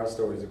Carl's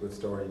story is a good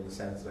story in the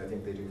sense that I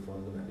think they do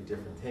fundamentally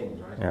different things,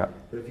 right?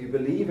 But if you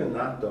believe in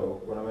that, though,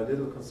 what I'm a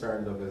little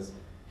concerned of is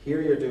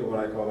here you're doing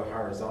what I call a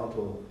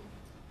horizontal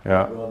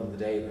run of the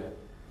data.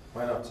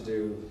 Why not to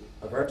do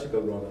a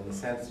vertical run in the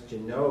sense that you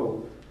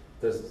know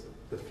there's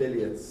the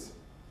affiliates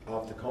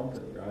of the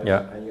company, right?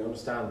 And you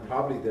understand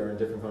probably they're in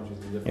different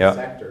countries in different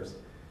sectors,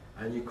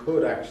 and you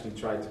could actually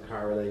try to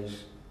correlate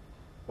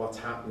what's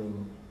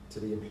happening to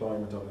the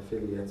employment of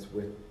affiliates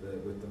with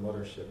the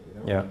mothership, you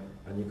know?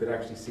 And you could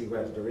actually see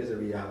whether there is a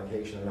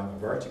reallocation along a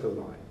vertical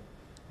line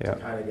to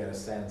kind of get a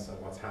sense of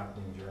what's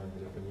happening during the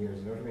different years,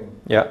 you know what I mean?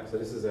 So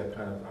this is a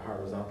kind of a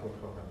horizontal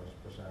hook on it,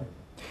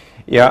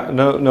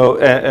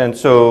 and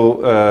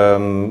so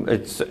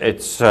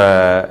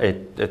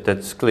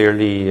that's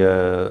clearly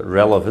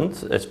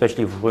relevant,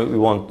 especially if we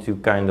want to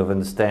kind of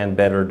understand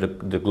better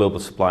the global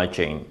supply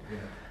chain.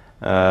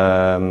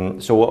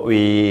 So what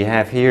we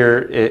have here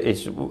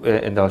is,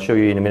 and I'll show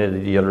you in a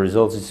minute the other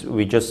results, is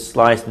we just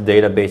slice the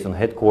data based on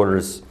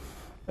headquarters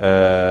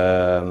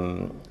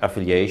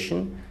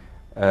affiliation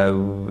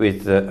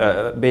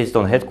based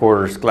on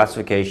headquarters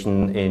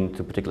classification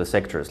into particular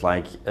sectors.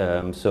 Like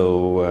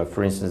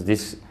for instance,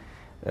 this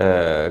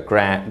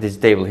this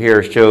table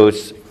here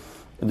shows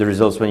the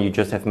results when you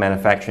just have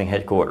manufacturing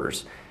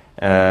headquarters.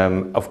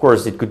 Of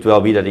course, it could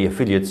well be that the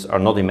affiliates are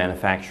not in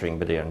manufacturing,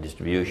 but they are in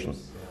distribution.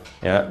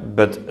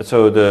 But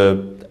so it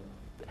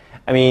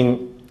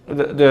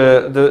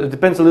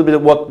depends a little bit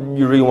on what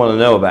you really want to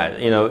know about.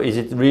 You know, is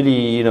it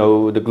really, you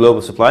know, the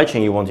global supply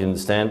chain you want to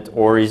understand,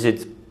 or is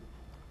it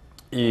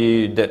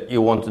that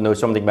you want to know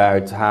something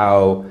about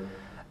how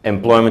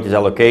employment is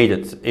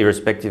allocated,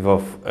 irrespective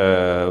of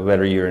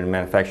whether you're in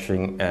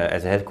manufacturing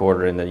as a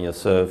headquarter and then you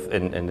serve,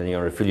 and then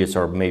your affiliates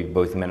are maybe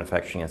both in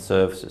manufacturing and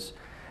services.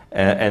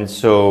 And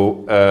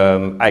so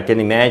I can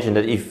imagine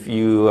that if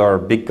you are a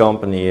big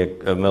company,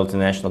 a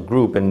multinational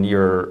group, and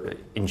you're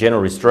in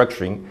general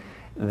restructuring,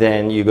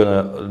 then you're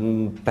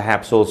going to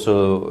perhaps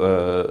also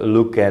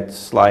look at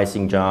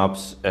slicing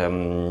jobs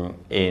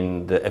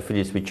in the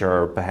affiliates which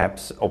are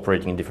perhaps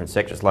operating in different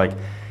sectors. Like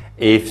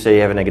if, say,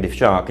 you have a negative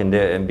shock and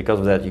because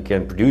of that you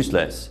can produce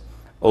less,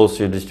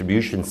 also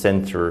distribution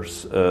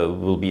centers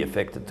will be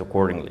affected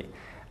accordingly.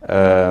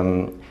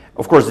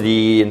 Of course,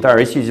 the entire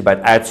issue is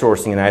about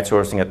outsourcing and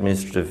outsourcing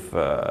administrative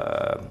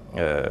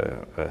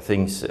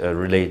things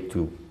related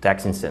to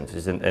tax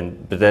incentives,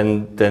 but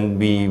then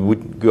we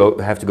would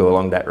have to go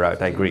along that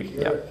route. I agree.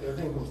 The other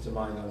thing comes to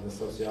mind on the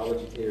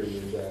sociology theory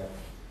is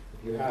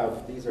you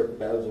have, these are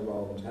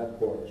Belgium-owned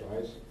headquarters,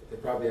 right? They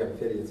probably have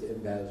affiliates in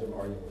Belgium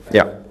or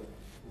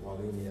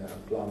Wallonia,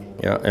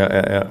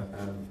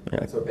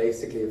 Flanders. So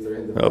basically, if they're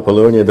in the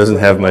Wallonia doesn't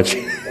have much.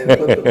 They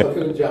put the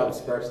Walloon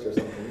jobs first or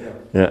something,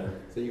 you know.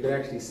 So you can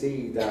actually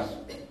see that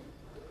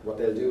what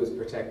they'll do is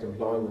protect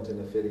employment in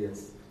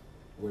affiliates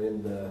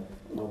within the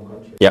home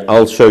country. Yeah,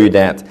 I'll show you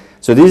that.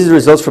 So these are the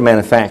results for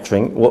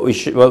manufacturing. What we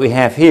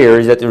have here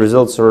is that the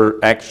results are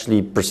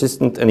actually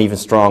persistent and even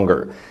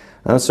stronger.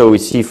 So we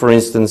see, for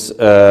instance,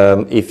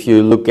 if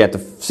you look at the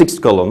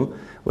sixth column,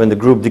 when the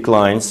group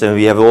declines and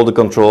we have all the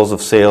controls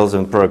of sales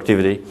and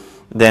productivity,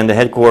 then the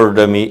headquarter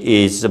dummy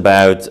is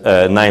about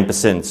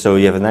 9%. So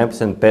you have a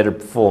 9% better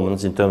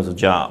performance in terms of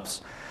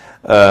jobs.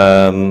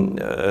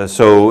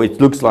 So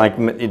it looks like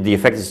the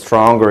effect is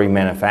stronger in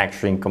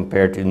manufacturing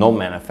compared to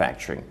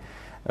non-manufacturing.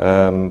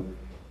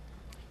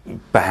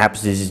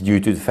 Perhaps this is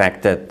due to the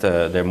fact that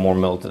they're more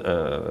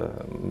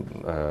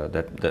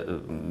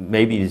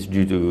maybe it's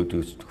due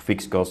to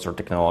fixed costs or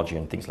technology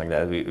and things like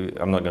that.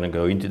 I'm not going to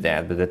go into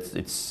that, but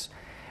it's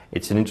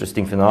an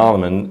interesting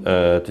phenomenon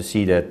to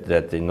see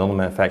that in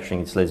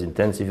non-manufacturing it's less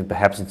intensive, and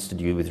perhaps it's to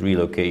do with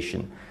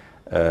relocation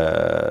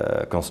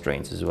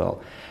constraints as well.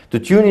 To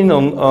tune in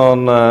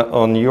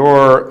on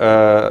your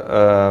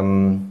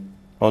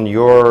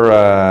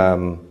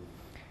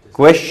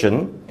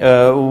question,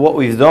 what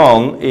we've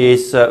done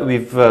is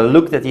we've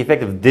looked at the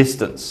effect of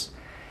distance,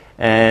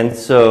 and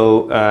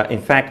so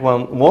in fact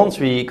once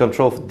we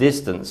control for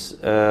distance,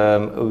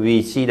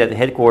 we see that the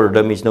headquarter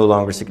dummy is no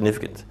longer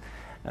significant.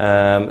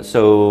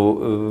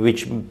 So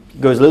which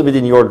goes a little bit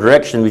in your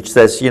direction, which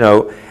says, you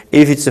know,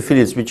 if it's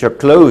affiliates which are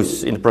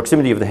close in the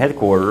proximity of the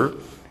headquarter,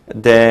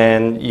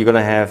 then you're going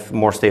to have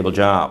more stable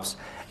jobs.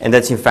 And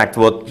that's in fact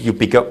what you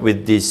pick up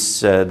with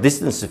this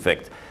distance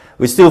effect.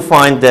 We still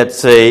find that,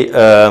 say,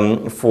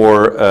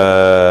 for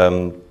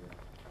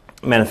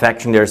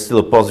manufacturing there's still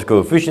a positive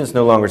coefficient, it's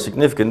no longer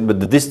significant, but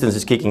the distance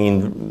is kicking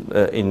in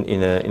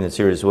a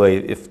serious way.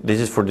 If this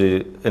is for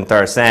the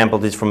entire sample,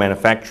 this is for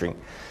manufacturing.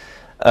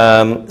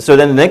 So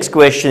then the next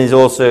question is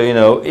also, you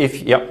know,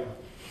 if, yeah,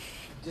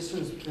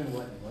 Distance between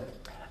what and what?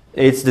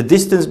 it's the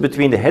distance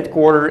between the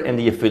headquarter and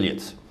the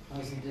affiliates.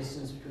 How's the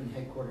distance between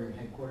headquarter and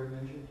headquarter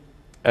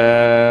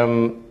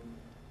measured?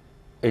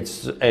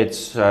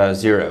 It's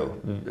 0.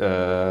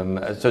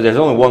 So there's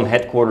only one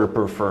headquarter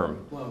per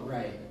firm. Well,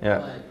 right. Yeah.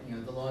 But, you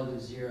know, the log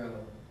of 0.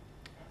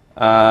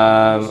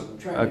 Just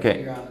trying to Okay.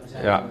 figure out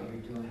exactly Yeah. what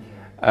you're doing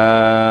here.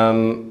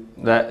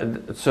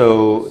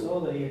 So So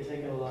that he had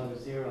taken along a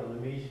 0 and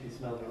immediately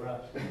smelled the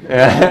rust.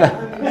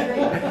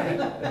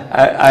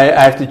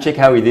 I have to check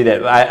how we did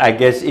it. I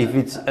guess if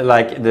it's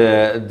like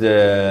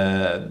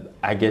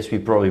I guess we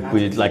probably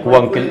put it like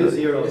one.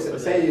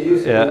 Say you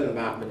use Yeah. Google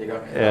Map and you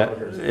got Yeah,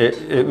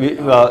 kilometers.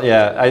 well,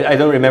 yeah, I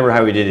don't remember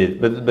how we did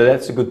it, but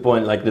that's a good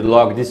point. Like the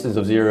log distance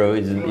of 0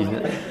 is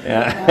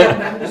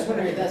yeah. I'm just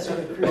wondering if that's sort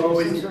of Oh,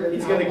 creating he's- some sort of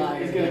he's gonna-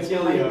 outlier he's gonna that's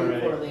kill you highly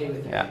already. correlated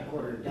with your Yeah.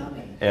 headquarter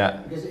dummy. Yeah,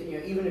 Because, you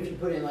know, even if you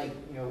put in like,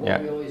 you know, what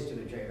Yeah. we always do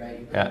in trade, right?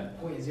 You put Yeah. in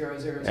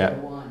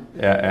 0.0001.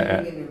 Yeah.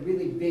 You get a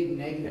really big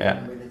negative Yeah.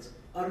 number that's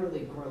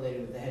utterly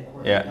correlated with the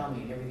headquarter Yeah.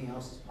 dummy and everything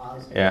else is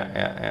positive.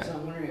 yeah. So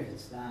I'm wondering if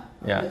it's that.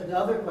 Yeah. The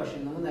other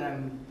question, the one that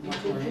I'm much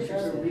more You just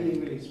interested have a in. really,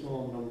 really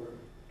small number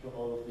to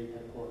all of the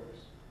headquarters,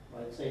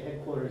 right? Say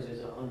headquarters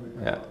is 100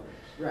 Yeah.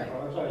 kilometers. Right.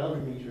 Or, sorry,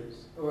 100 meters.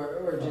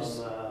 Or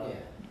just, From, yeah.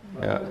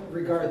 Yeah.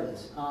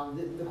 Regardless,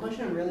 the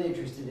question I'm really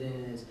interested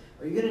in is,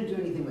 are you gonna do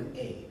anything with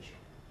age?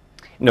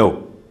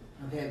 No,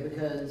 Okay,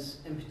 because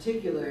in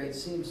particular, it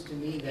seems to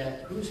me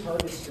that who's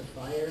hardest to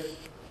fire?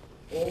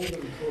 Old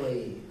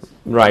employees.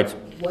 right,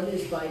 What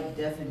is by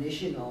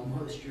definition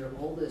almost your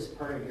oldest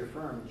part of your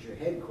firm, is your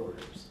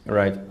headquarters.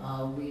 right,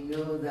 We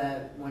know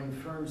that when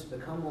firms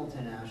become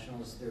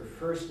multinationals, their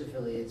first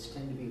affiliates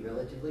tend to be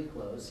relatively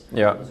close.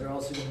 yeah, Those are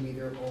also going to be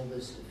their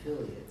oldest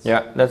affiliates.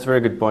 yeah. That's a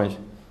very good point.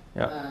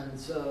 Yeah. And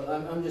so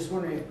I'm just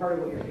wondering if part of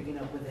what you're picking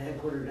up with the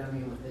headquarter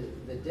dummy and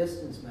with the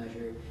distance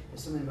measure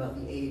is something about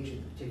the age of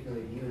the particular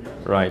unit.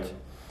 Right.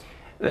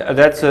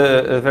 That's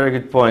a very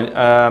good point.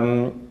 I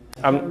don't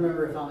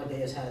remember if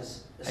Amadeus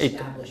has It-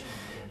 establishment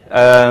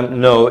data.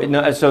 No,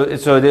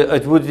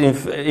 it would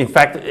in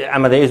fact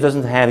Amadeus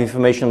doesn't have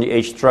information on the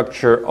age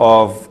structure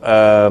of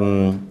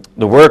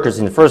the workers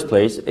in the first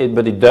place,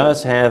 but it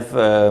does have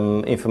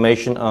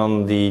information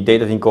on the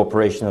date of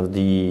incorporation of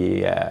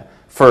the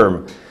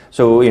firm.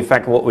 So in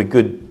fact, what we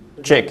could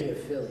But check, the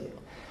affiliate.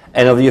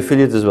 and of the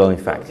affiliate as well. In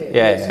fact, Okay,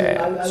 yeah, so yeah,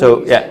 yeah. I So would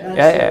use yeah, that, not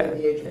yeah,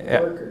 necessarily the age of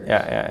yeah, workers.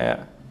 yeah.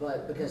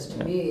 But because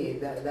to me,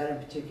 that in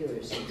particular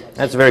seems like.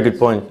 That's a very good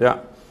point. Yeah.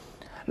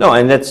 No,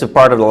 and that's a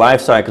part of the life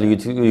cycle.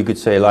 You could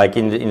say, like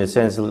in the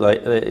sense,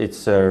 like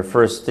it's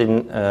first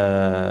in,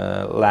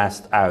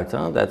 last out.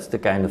 Huh? That's the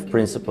kind of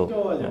principle. It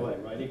could go either Yeah. way,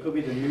 right? It could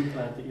be the new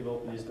plant that you've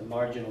opened is the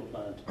marginal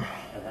plant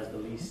and has the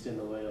least in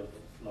the way of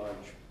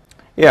large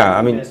Yeah,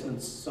 I mean,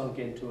 investments sunk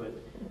into it,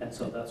 and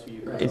so that's what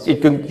you. Right, It- so it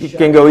you're can- gonna it shut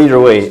can go either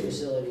those way.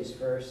 Facilities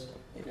first.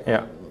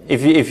 yeah.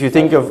 If you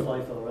think of, FIFO,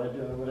 right, or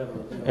whatever.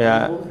 you know,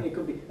 Yeah. It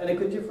could be, and it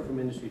could differ from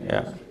industry to Yeah.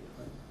 industry. right?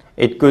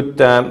 it could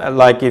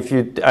like if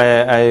you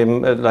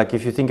like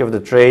if you think of the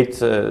trade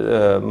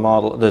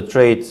model, the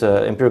trade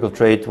empirical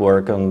trade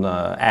work on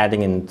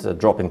adding and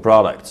dropping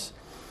products,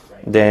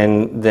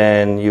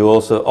 then you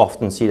also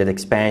often see that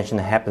expansion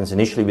happens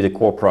initially with the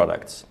core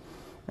products,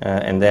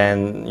 and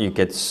then you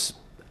get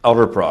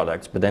other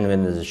products. But then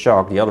when there's a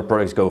shock, the other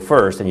products go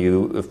first, and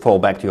you fall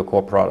back to your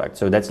core product.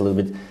 So that's a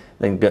little bit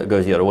then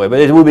goes the other way. But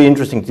it would be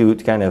interesting to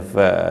kind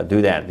of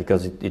do that,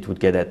 because it would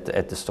get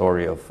at the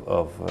story of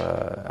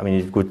I mean,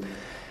 it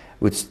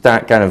would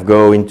start kind of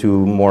go into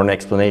more an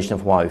explanation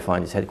of why we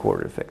find this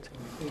headquarter effect.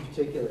 In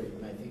particular, you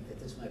might think that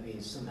this might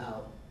be somehow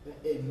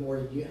in more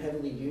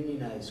heavily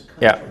unionized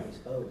Yeah. countries,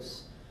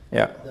 hosts.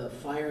 Yeah. The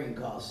firing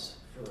costs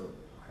for.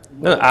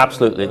 No,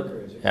 absolutely.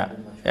 workers are Yeah. gonna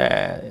be much Yeah,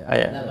 higher. yeah,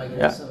 And that might give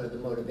yeah. us some of the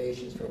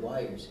motivations for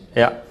why you're seeing.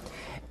 Yeah.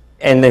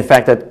 And in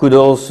fact, that could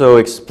also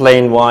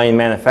explain why in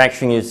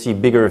manufacturing you see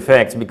bigger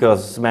effects,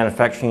 because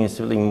manufacturing is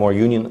really more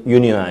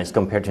unionized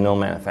compared to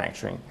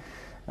non-manufacturing.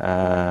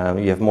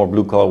 You have more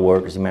blue-collar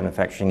workers in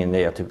manufacturing, and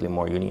they are typically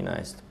more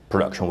unionized.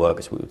 Production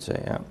workers, we would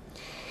say. Yeah.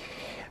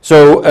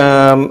 So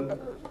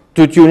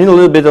to tune in a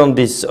little bit on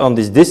this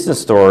distance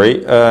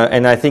story,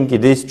 and I think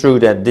it is true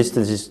that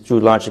distance is to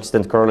a large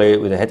extent correlated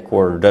with a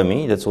headquarter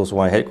dummy. That's also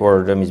why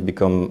headquarter dummies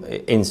become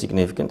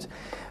insignificant.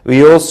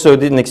 We also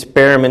did an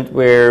experiment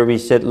where we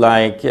said,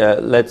 like,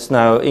 let's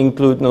now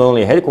include not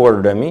only a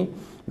headquarter dummy,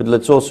 but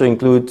let's also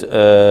include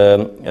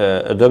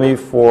a dummy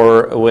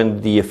for when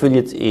the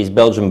affiliate is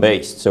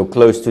Belgium-based, so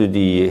close to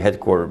the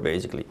headquarter,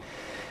 basically.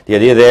 The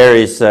idea there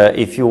is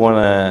if you want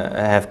to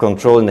have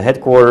control in the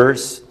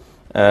headquarters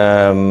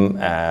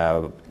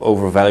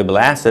over valuable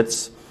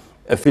assets,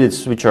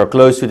 affiliates which are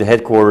close to the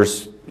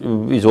headquarters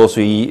is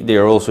also they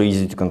are also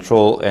easy to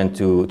control and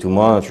to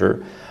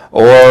monitor.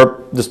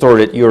 Or the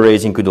story that you're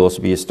raising could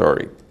also be a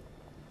story.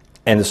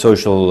 And the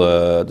social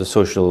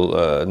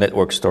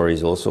network story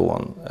is also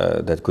one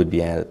that could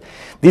be added.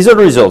 These are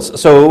the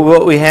results. So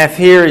what we have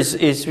here is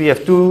we have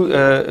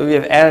we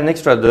have added an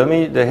extra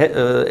dummy.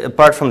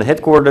 Apart from the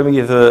headquarter dummy, we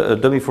have a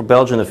dummy for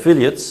Belgian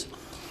affiliates.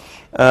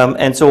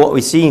 And so what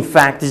we see, in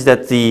fact, is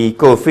that the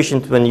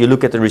coefficient, when you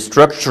look at the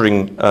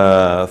restructuring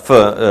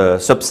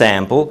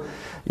subsample,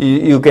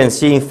 you can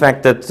see, in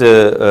fact, that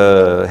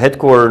the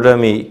headquarter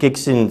dummy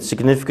kicks in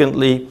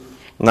significantly,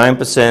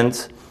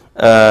 9%.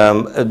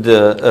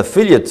 The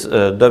affiliate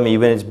dummy,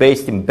 when it's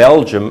based in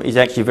Belgium, is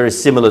actually very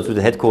similar to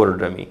the headquarter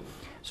dummy.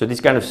 So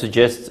this kind of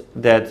suggests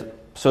that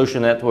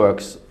social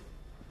networks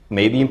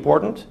may be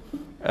important.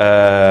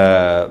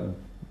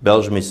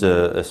 Belgium is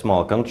a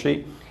small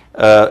country.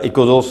 It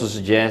could also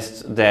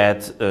suggest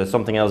that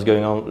something else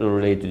going on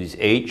related to this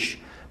age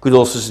could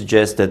also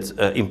suggest that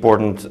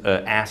important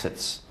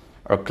assets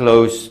are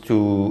close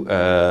to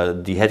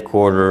the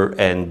headquarter,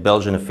 and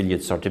Belgian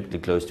affiliates are typically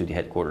close to the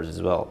headquarters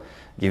as well,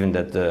 given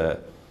that the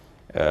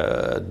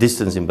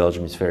distance in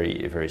Belgium is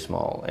very, very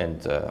small,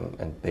 and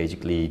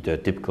basically the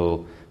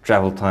typical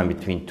travel time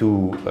between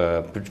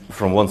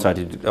from one side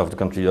of the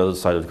country to the other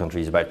side of the country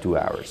is about 2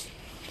 hours.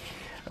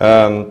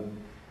 When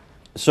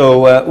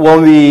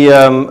we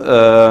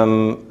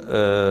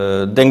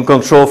then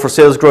control for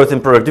sales growth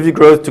and productivity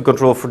growth to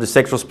control for the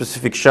sectoral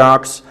specific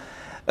shocks,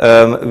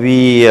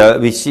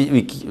 we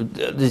see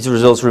these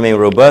results remain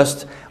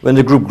robust. When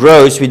the group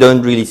grows, we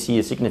don't really see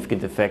a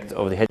significant effect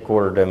of the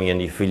headquarter dummy and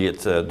the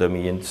affiliate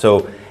dummy, and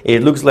so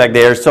it looks like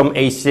there's some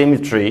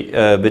asymmetry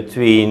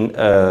between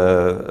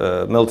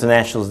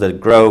multinationals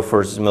that grow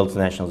versus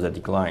multinationals that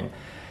decline.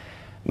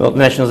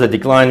 Multinationals that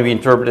decline we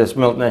interpret as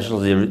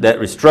multinationals that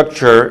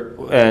restructure,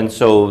 and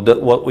so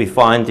what we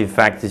find, in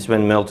fact, is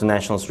when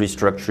multinationals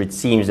restructure, it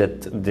seems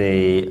that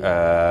they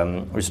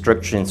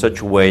restructure in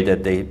such a way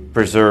that they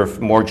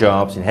preserve more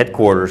jobs in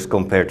headquarters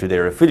compared to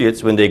their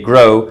affiliates. When they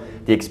grow,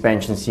 the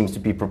expansion seems to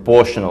be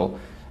proportional,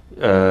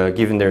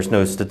 given there's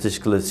no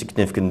statistically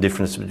significant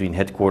difference between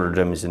headquarter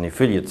dummies and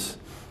affiliates.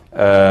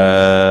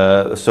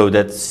 So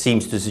that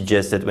seems to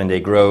suggest that when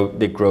they grow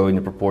in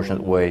a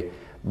proportionate way,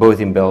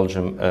 both in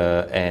Belgium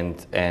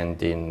and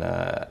in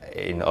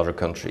other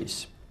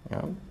countries.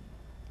 Yeah.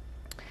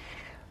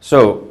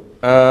 So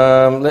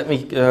let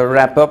me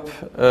wrap up.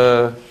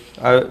 I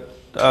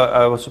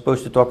was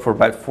supposed to talk for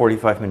about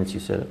 45 minutes, you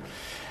said.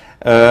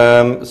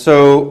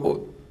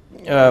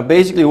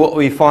 Basically what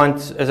we find,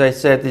 as I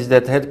said, is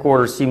that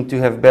headquarters seem to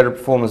have better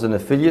performance than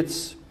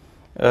affiliates.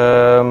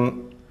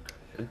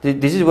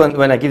 This is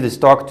when I give this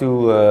talk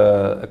to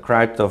a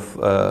crowd of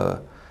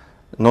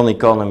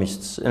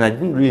non-economists, and I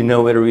didn't really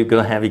know whether we were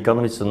going to have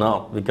economists or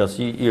not, because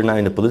you're now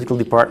in the political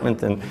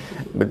department,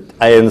 but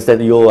I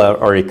understand you all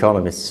are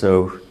economists,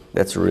 so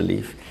that's a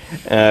relief.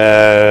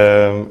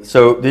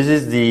 So this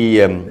is the...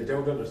 They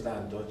don't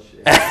understand Dutch.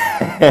 I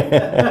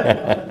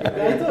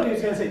thought he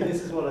was going to say,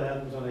 this is what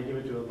happens when I give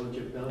it to a bunch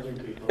of Belgian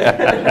people.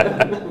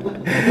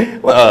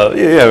 Well,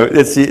 yeah,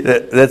 that's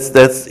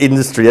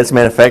industry, that's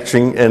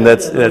manufacturing, and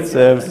that's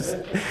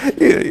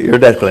you're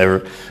that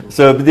clever.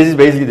 So this is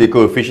basically the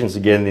coefficients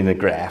again in a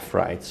graph,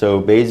 right?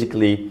 So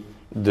basically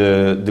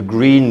the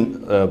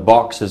green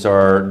boxes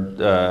are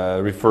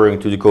referring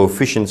to the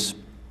coefficients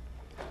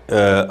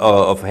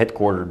of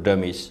headquarter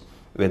dummies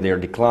when they're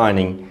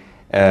declining,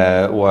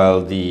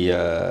 while the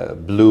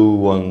blue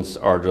ones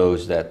are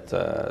those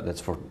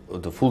that's for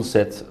the full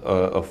set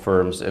of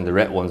firms, and the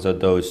red ones are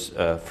those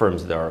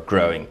firms that are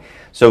growing.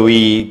 So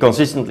we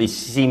consistently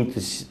seem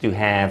to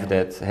have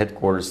that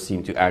headquarters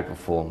seem to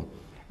outperform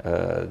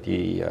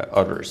the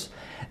others.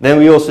 Then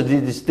we also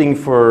did this thing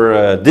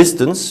for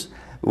distance,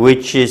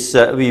 which is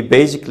we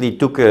basically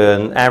took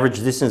an average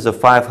distance of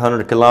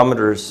 500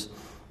 kilometers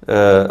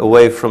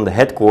away from the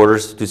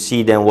headquarters to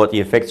see then what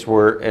the effects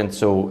were. And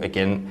so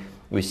again,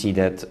 we see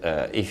that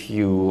if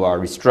you are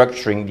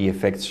restructuring, the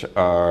effects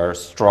are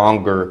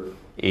stronger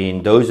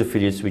in those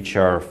affiliates which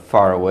are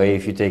far away.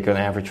 If you take an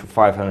average of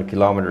 500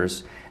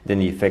 kilometers, then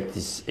the effect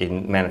is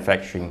in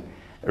manufacturing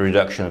a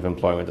reduction of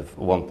employment of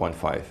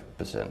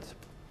 1.5%.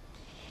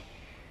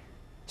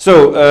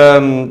 So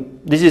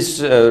this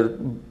is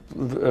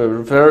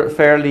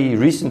fairly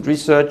recent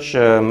research.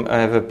 I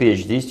have a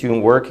PhD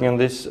student working on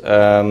this.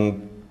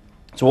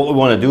 So what we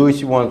want to do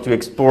is we want to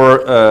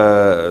explore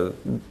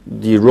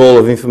the role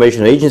of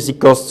information agency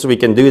costs. We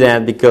can do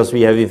that because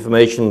we have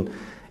information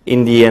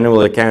in the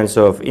annual accounts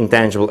of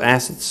intangible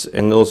assets,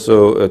 and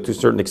also to a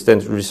certain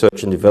extent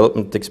research and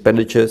development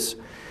expenditures.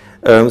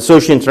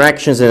 Social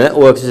interactions and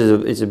networks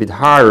is a bit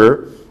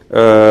harder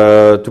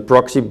to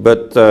proxy,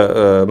 but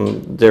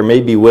there may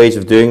be ways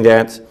of doing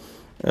that.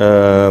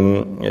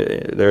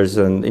 There's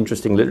an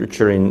interesting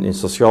literature in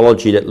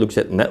sociology that looks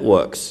at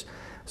networks,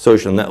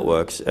 social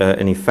networks,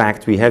 and in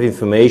fact we have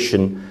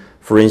information,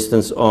 for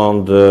instance,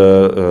 on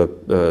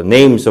the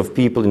names of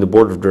people in the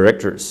board of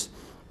directors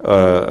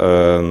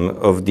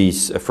of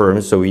these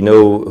firms. So we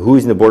know who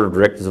is in the board of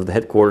directors of the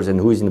headquarters and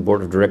who is in the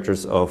board of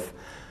directors of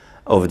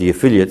the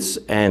affiliates.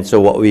 And so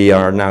what we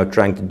are now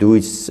trying to do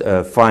is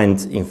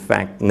find, in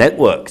fact,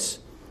 networks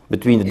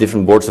between the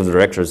different boards of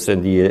directors.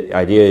 And the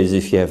idea is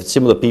if you have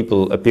similar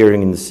people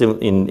appearing in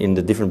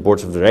the different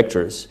boards of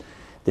directors,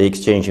 they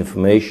exchange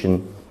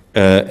information,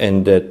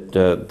 and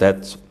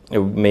that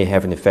may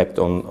have an effect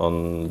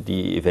on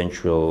the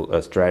eventual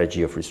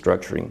strategy of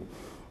restructuring.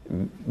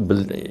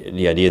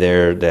 the idea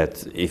there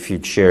that if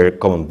you share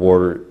common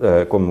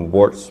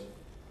boards,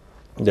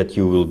 that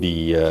you will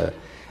be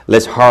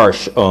less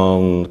harsh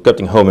on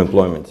cutting home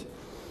employment.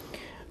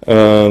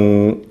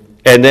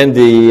 And then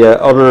the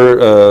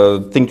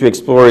other thing to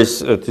explore is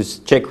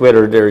to check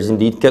whether there is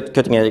indeed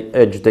cutting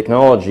edge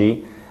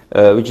technology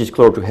which is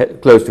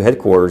close to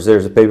headquarters.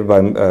 There's a paper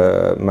by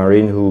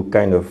Marin who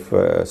kind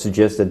of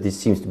suggests that this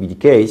seems to be the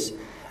case.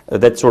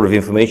 That sort of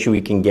information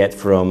we can get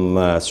from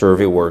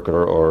survey work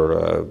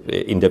or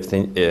in-depth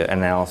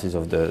analysis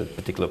of the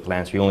particular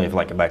plants. We only have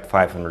like about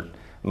 500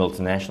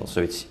 multinationals,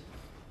 so it's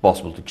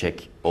possible to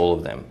check all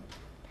of them.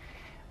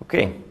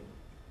 Okay,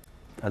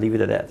 I'll leave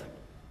it at that.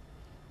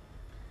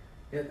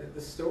 Yeah,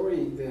 the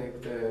story,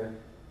 the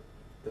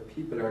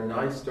people are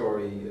nice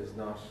story is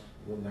not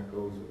one that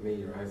goes with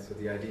me, right? So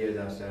the idea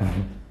that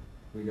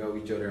we know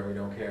each other and we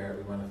don't care,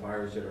 we want to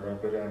fire each other, right?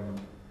 But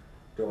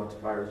don't want to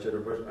fire each other.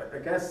 But I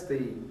guess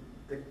the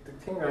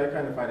thing that I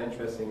kind of find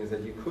interesting is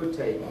that you could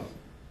take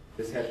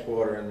this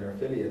headquarter and their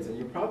affiliates, and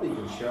you probably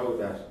can show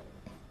that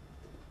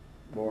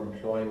more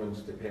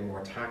employment, they pay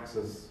more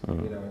taxes,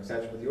 you know,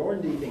 etc. But the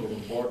R&D thing is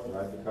important,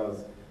 right?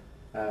 Because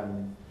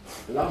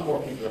a lot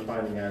more people are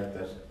finding out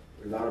that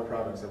a lot of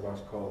products are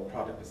what's called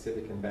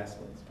product-specific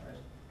investments, right?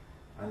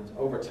 And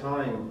over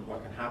time,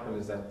 what can happen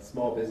is that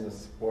small business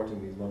supporting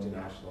these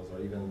multinationals,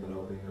 or even the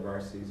local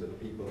universities or the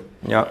people,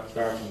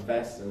 start to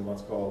invest in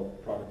what's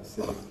called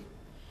product-specific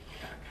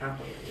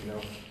capital, you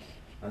know.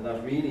 And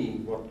that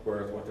really,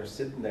 what they're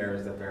sitting there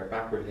is that their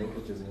backward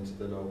linkages into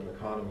the local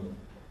economy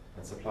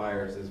and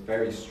suppliers is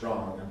very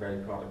strong and very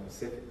product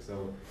specific.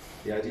 So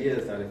the idea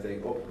is that if they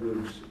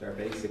uproot their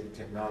basic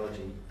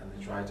technology and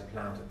they try to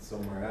plant it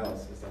somewhere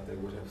else, is that they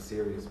would have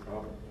serious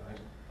problems, right?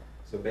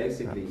 So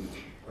basically,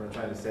 what I'm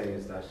trying to say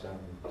is that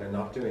they're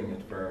not doing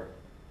it for,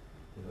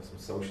 you know, some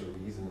social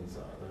reasons.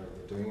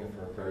 They're doing it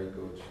for a very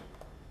good.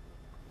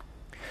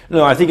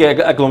 No, I think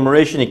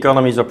agglomeration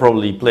economies are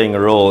probably playing a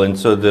role, and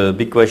so the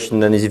big question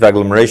then is if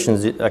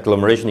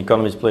agglomeration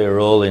economies play a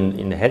role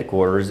in the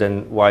headquarters,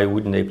 then why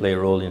wouldn't they play a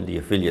role in the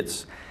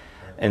affiliates?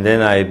 And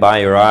then I buy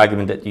your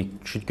argument that you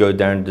should go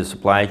down the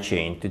supply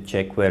chain to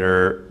check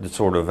whether the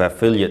sort of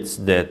affiliates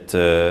that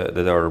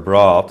are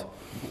abroad,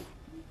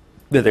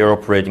 that they're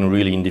operating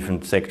really in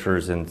different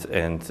sectors and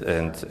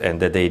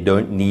that they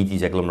don't need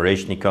these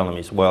agglomeration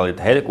economies. While at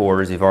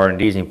headquarters, if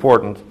R&D is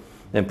important,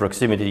 then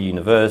proximity to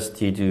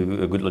university,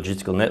 to a good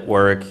logistical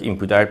network,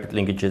 input-output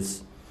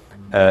linkages,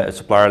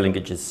 supplier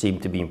linkages seem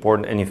to be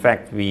important. And in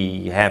fact,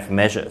 we have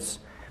measures.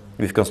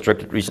 We've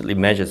constructed recently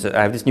measures.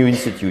 I have this new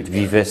institute,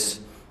 Vives.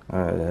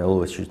 I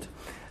always should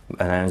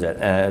announce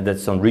that.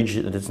 That's an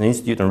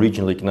institute on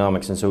regional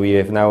economics. And so we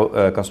have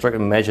now constructed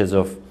measures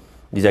of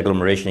these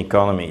agglomeration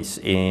economies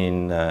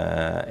in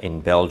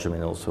Belgium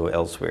and also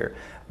elsewhere,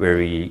 where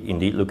we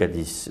indeed look at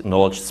these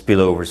knowledge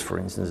spillovers, for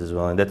instance, as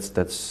well, and that's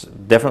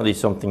definitely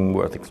something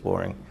worth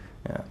exploring.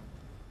 Yeah.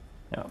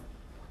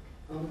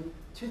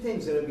 Two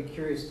things that I'd be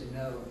curious to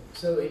know.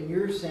 So in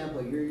your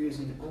sample, you're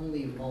using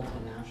only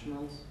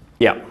multinationals.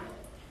 Yeah.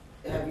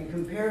 Have you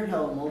compared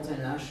how a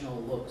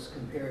multinational looks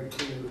compared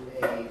to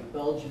a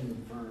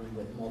Belgian firm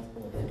with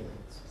multiple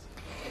affiliates?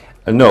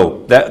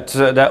 No,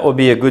 that would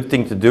be a good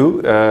thing to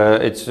do.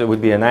 It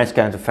would be a nice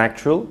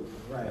counterfactual.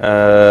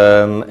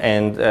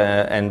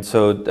 And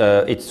so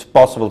it's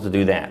possible to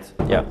do that.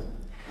 Yeah,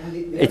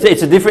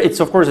 it's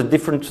of course a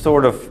different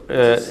sort of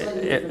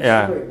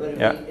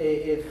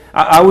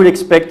I would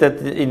expect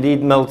that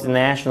indeed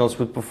multinationals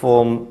would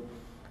perform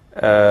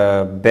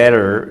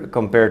better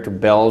compared to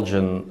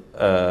Belgian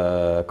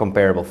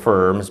comparable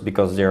firms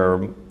because they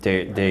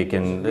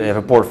have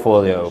a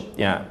portfolio.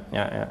 Yeah.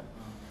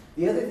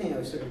 The other thing I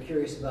was sort of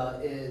curious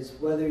about is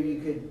whether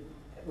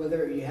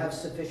you have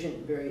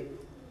sufficient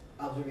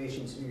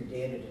observations in your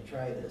data to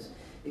try this.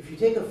 If you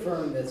take a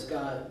firm that's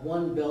got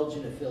one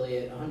Belgian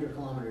affiliate 100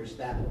 kilometers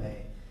that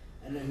way,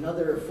 and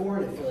another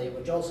foreign affiliate,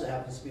 which also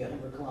happens to be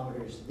 100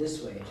 kilometers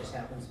this way, it just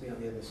happens to be on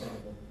the other side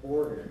of the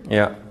border,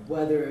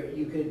 whether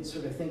you could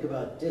sort of think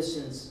about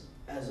distance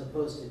as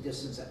opposed to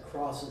distance that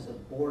crosses a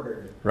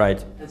border.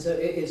 Right. And so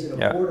is it a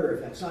border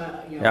effect? So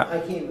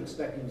I came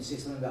expecting to see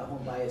something about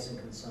home bias and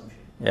consumption.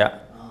 Yeah.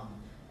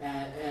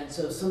 And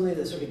so something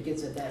that sort of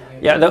gets at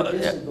that,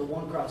 but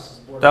one crosses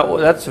the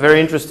border. That's a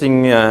very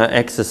interesting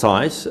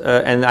exercise,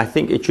 and I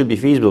think it should be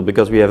feasible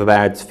because we have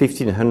about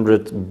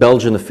 1,500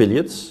 Belgian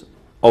affiliates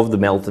of the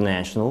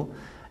multinational,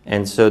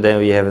 and so then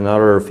we have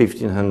another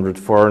 1,500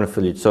 foreign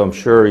affiliates. So I'm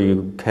sure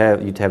you'd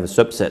have a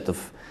subset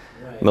of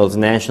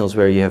multinationals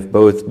where you have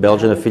both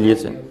Belgian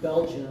affiliates.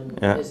 Belgium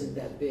isn't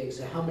that big,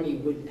 so how many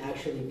would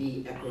actually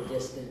be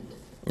equidistant?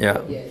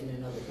 Yet in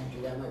another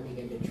country, that might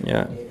begin to trade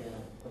data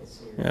quite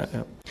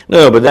seriously.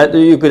 No, but that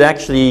you could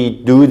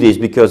actually do this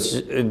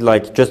because,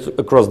 like, just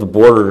across the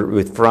border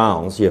with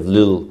France, you have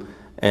Lille,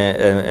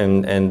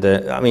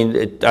 I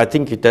mean, I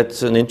think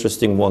that's an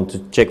interesting one to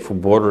check for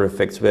border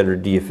effects. Whether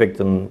the effect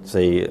on,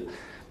 say,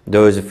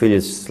 those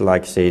affiliates,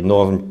 like, say,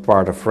 northern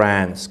part of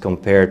France,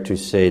 compared to,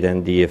 say,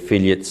 then the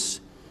affiliates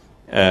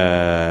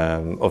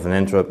of an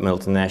Antwerp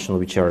multinational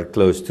which are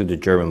close to the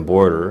German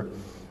border.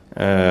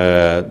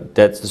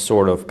 That's the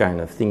sort of kind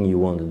of thing you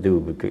want to do.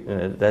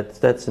 Because,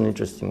 that's an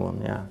interesting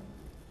one. Yeah.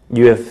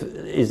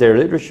 Is there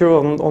literature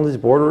on these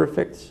border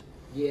effects?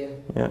 Yeah,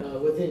 Yeah.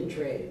 Within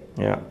trade,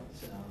 Yeah.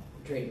 so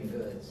trading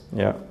goods.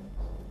 Yeah.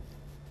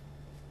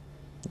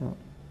 Yeah.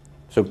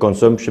 So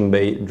consumption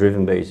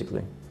driven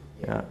basically.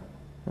 Yeah.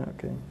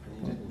 Okay. And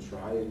you didn't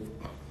try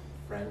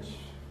French,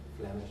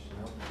 Flemish,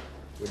 no?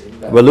 Within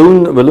that?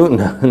 Walloon?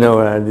 No,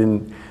 I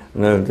didn't.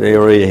 No, they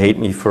already hate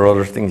me for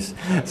other things.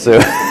 So.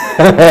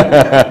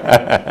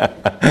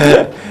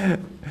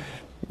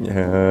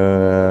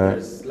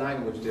 There's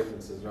language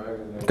differences, right?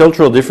 And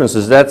Cultural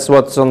differences. That's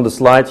what's on the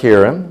slide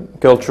here.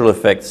 Cultural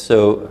effects.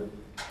 So.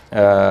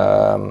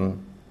 Yeah.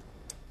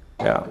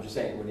 I'm just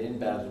saying, within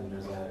Belgium,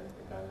 there's a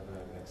kind of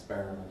an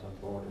experiment on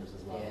borders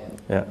as well.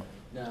 Yeah. Yeah.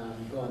 No,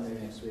 I'm going there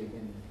next week,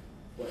 and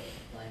what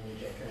language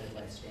I try to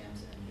buy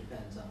stamps in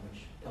depends on which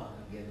talk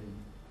I'm giving.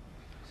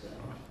 So.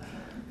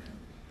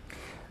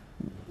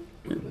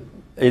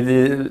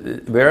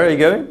 Where are you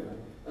going?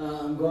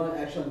 I'm going to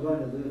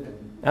Leuven,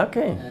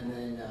 Okay. and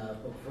then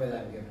but before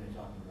that, I'm giving a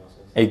talk in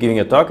Brussels. Are you giving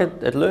a talk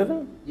at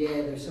Leuven? Yeah,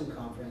 there's some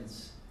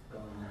conference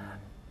going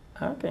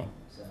on. Okay.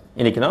 So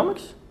In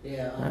economics?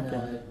 yeah, on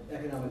Okay.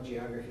 economic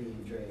geography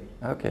and trade.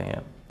 Okay,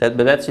 yeah. But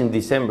that's in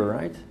December,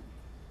 right?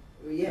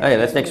 Yeah, Oh yeah,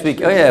 that's next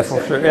week. Oh yeah,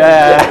 for sure.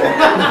 Yeah.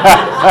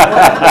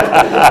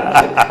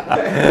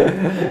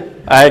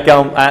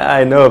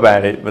 I know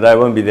about it, but I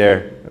won't be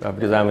there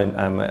because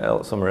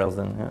I'm somewhere else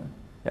then.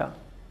 Yeah.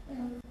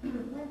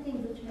 One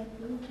thing which might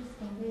be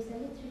interesting, there's a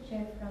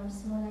literature from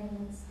small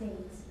island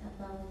states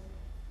about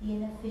the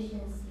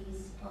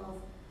inefficiencies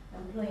of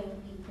employing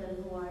people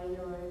who are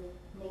your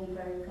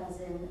neighbor,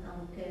 cousin,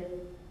 uncle,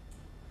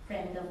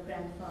 friend of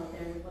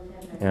grandfather,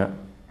 whatever. Yeah.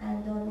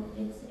 And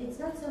it's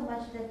not so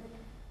much that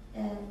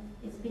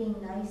it's being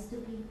nice to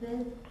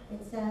people,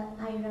 it's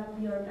I rub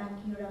your back,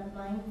 you rub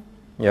mine.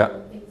 Yeah.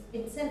 So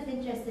it's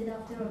self-interested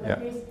after all, Yeah.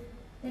 but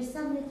there's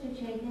some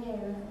literature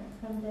there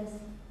from the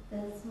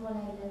small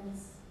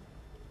islands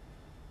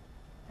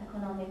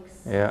economics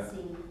Yeah.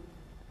 scene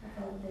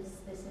about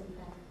this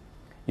impact.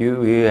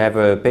 You have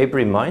a paper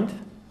in mind?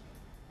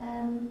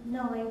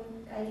 No, I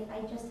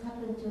just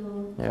happen to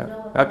Yeah.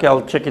 know. Okay,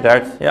 I'll check it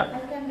out. Yeah. I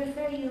can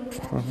refer you,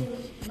 actually,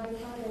 my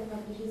father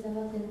publishes a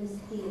lot in this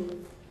field,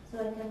 so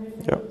I can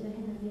refer Yeah. you to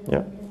him if you Yeah.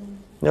 like.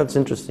 Yeah, it's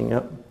interesting.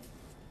 Yeah.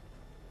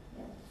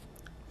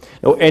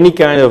 No, any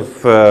kind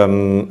of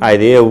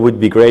idea would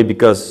be great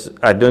because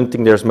I don't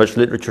think there's much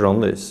literature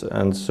on this,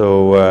 and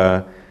so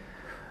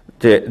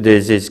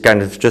this is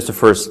kind of just the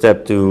first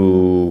step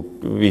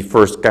we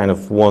first kind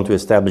of want to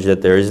establish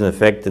that there is an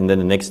effect, and then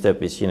the next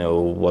step is,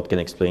 what can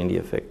explain the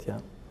effect. Yeah.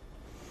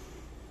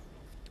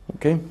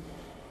 Okay.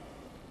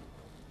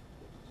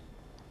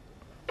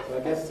 So I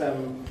guess,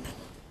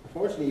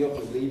 unfortunately, Yup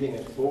is leaving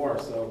at 4,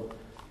 so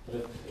but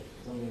if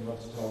somebody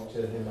wants to talk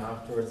to him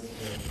afterwards,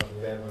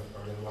 probably there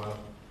for a little while.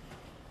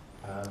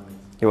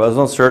 I was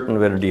not certain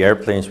whether the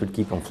airplanes would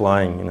keep on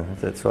flying,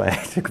 that's why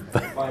I took it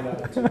back. Find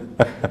out.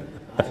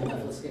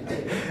 Let's get to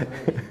it.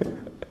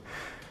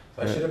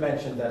 So I should have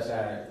mentioned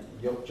that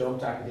Yup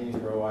jumped academia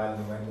for a while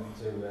and went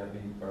to be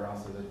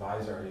Baros's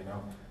advisor, and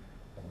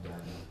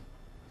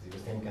he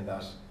was thinking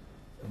that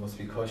it must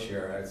be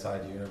cushier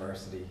outside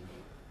university,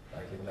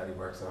 like even that he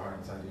works so hard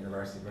inside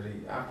university. But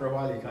after a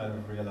while, he kind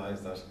of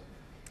realised that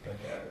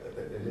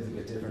it is a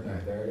bit different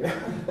out there.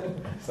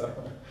 So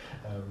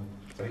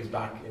he's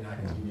back in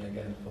academia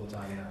again full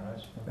time now,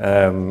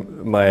 right?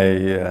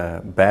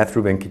 My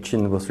bathroom and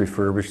kitchen was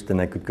refurbished,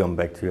 and I could come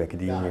back to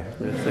academia.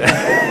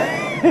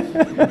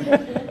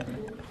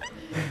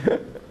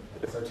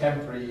 So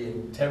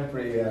temporary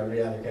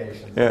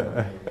reallocation.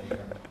 Yeah.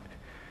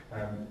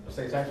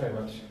 So thanks very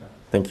much.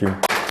 Thank you.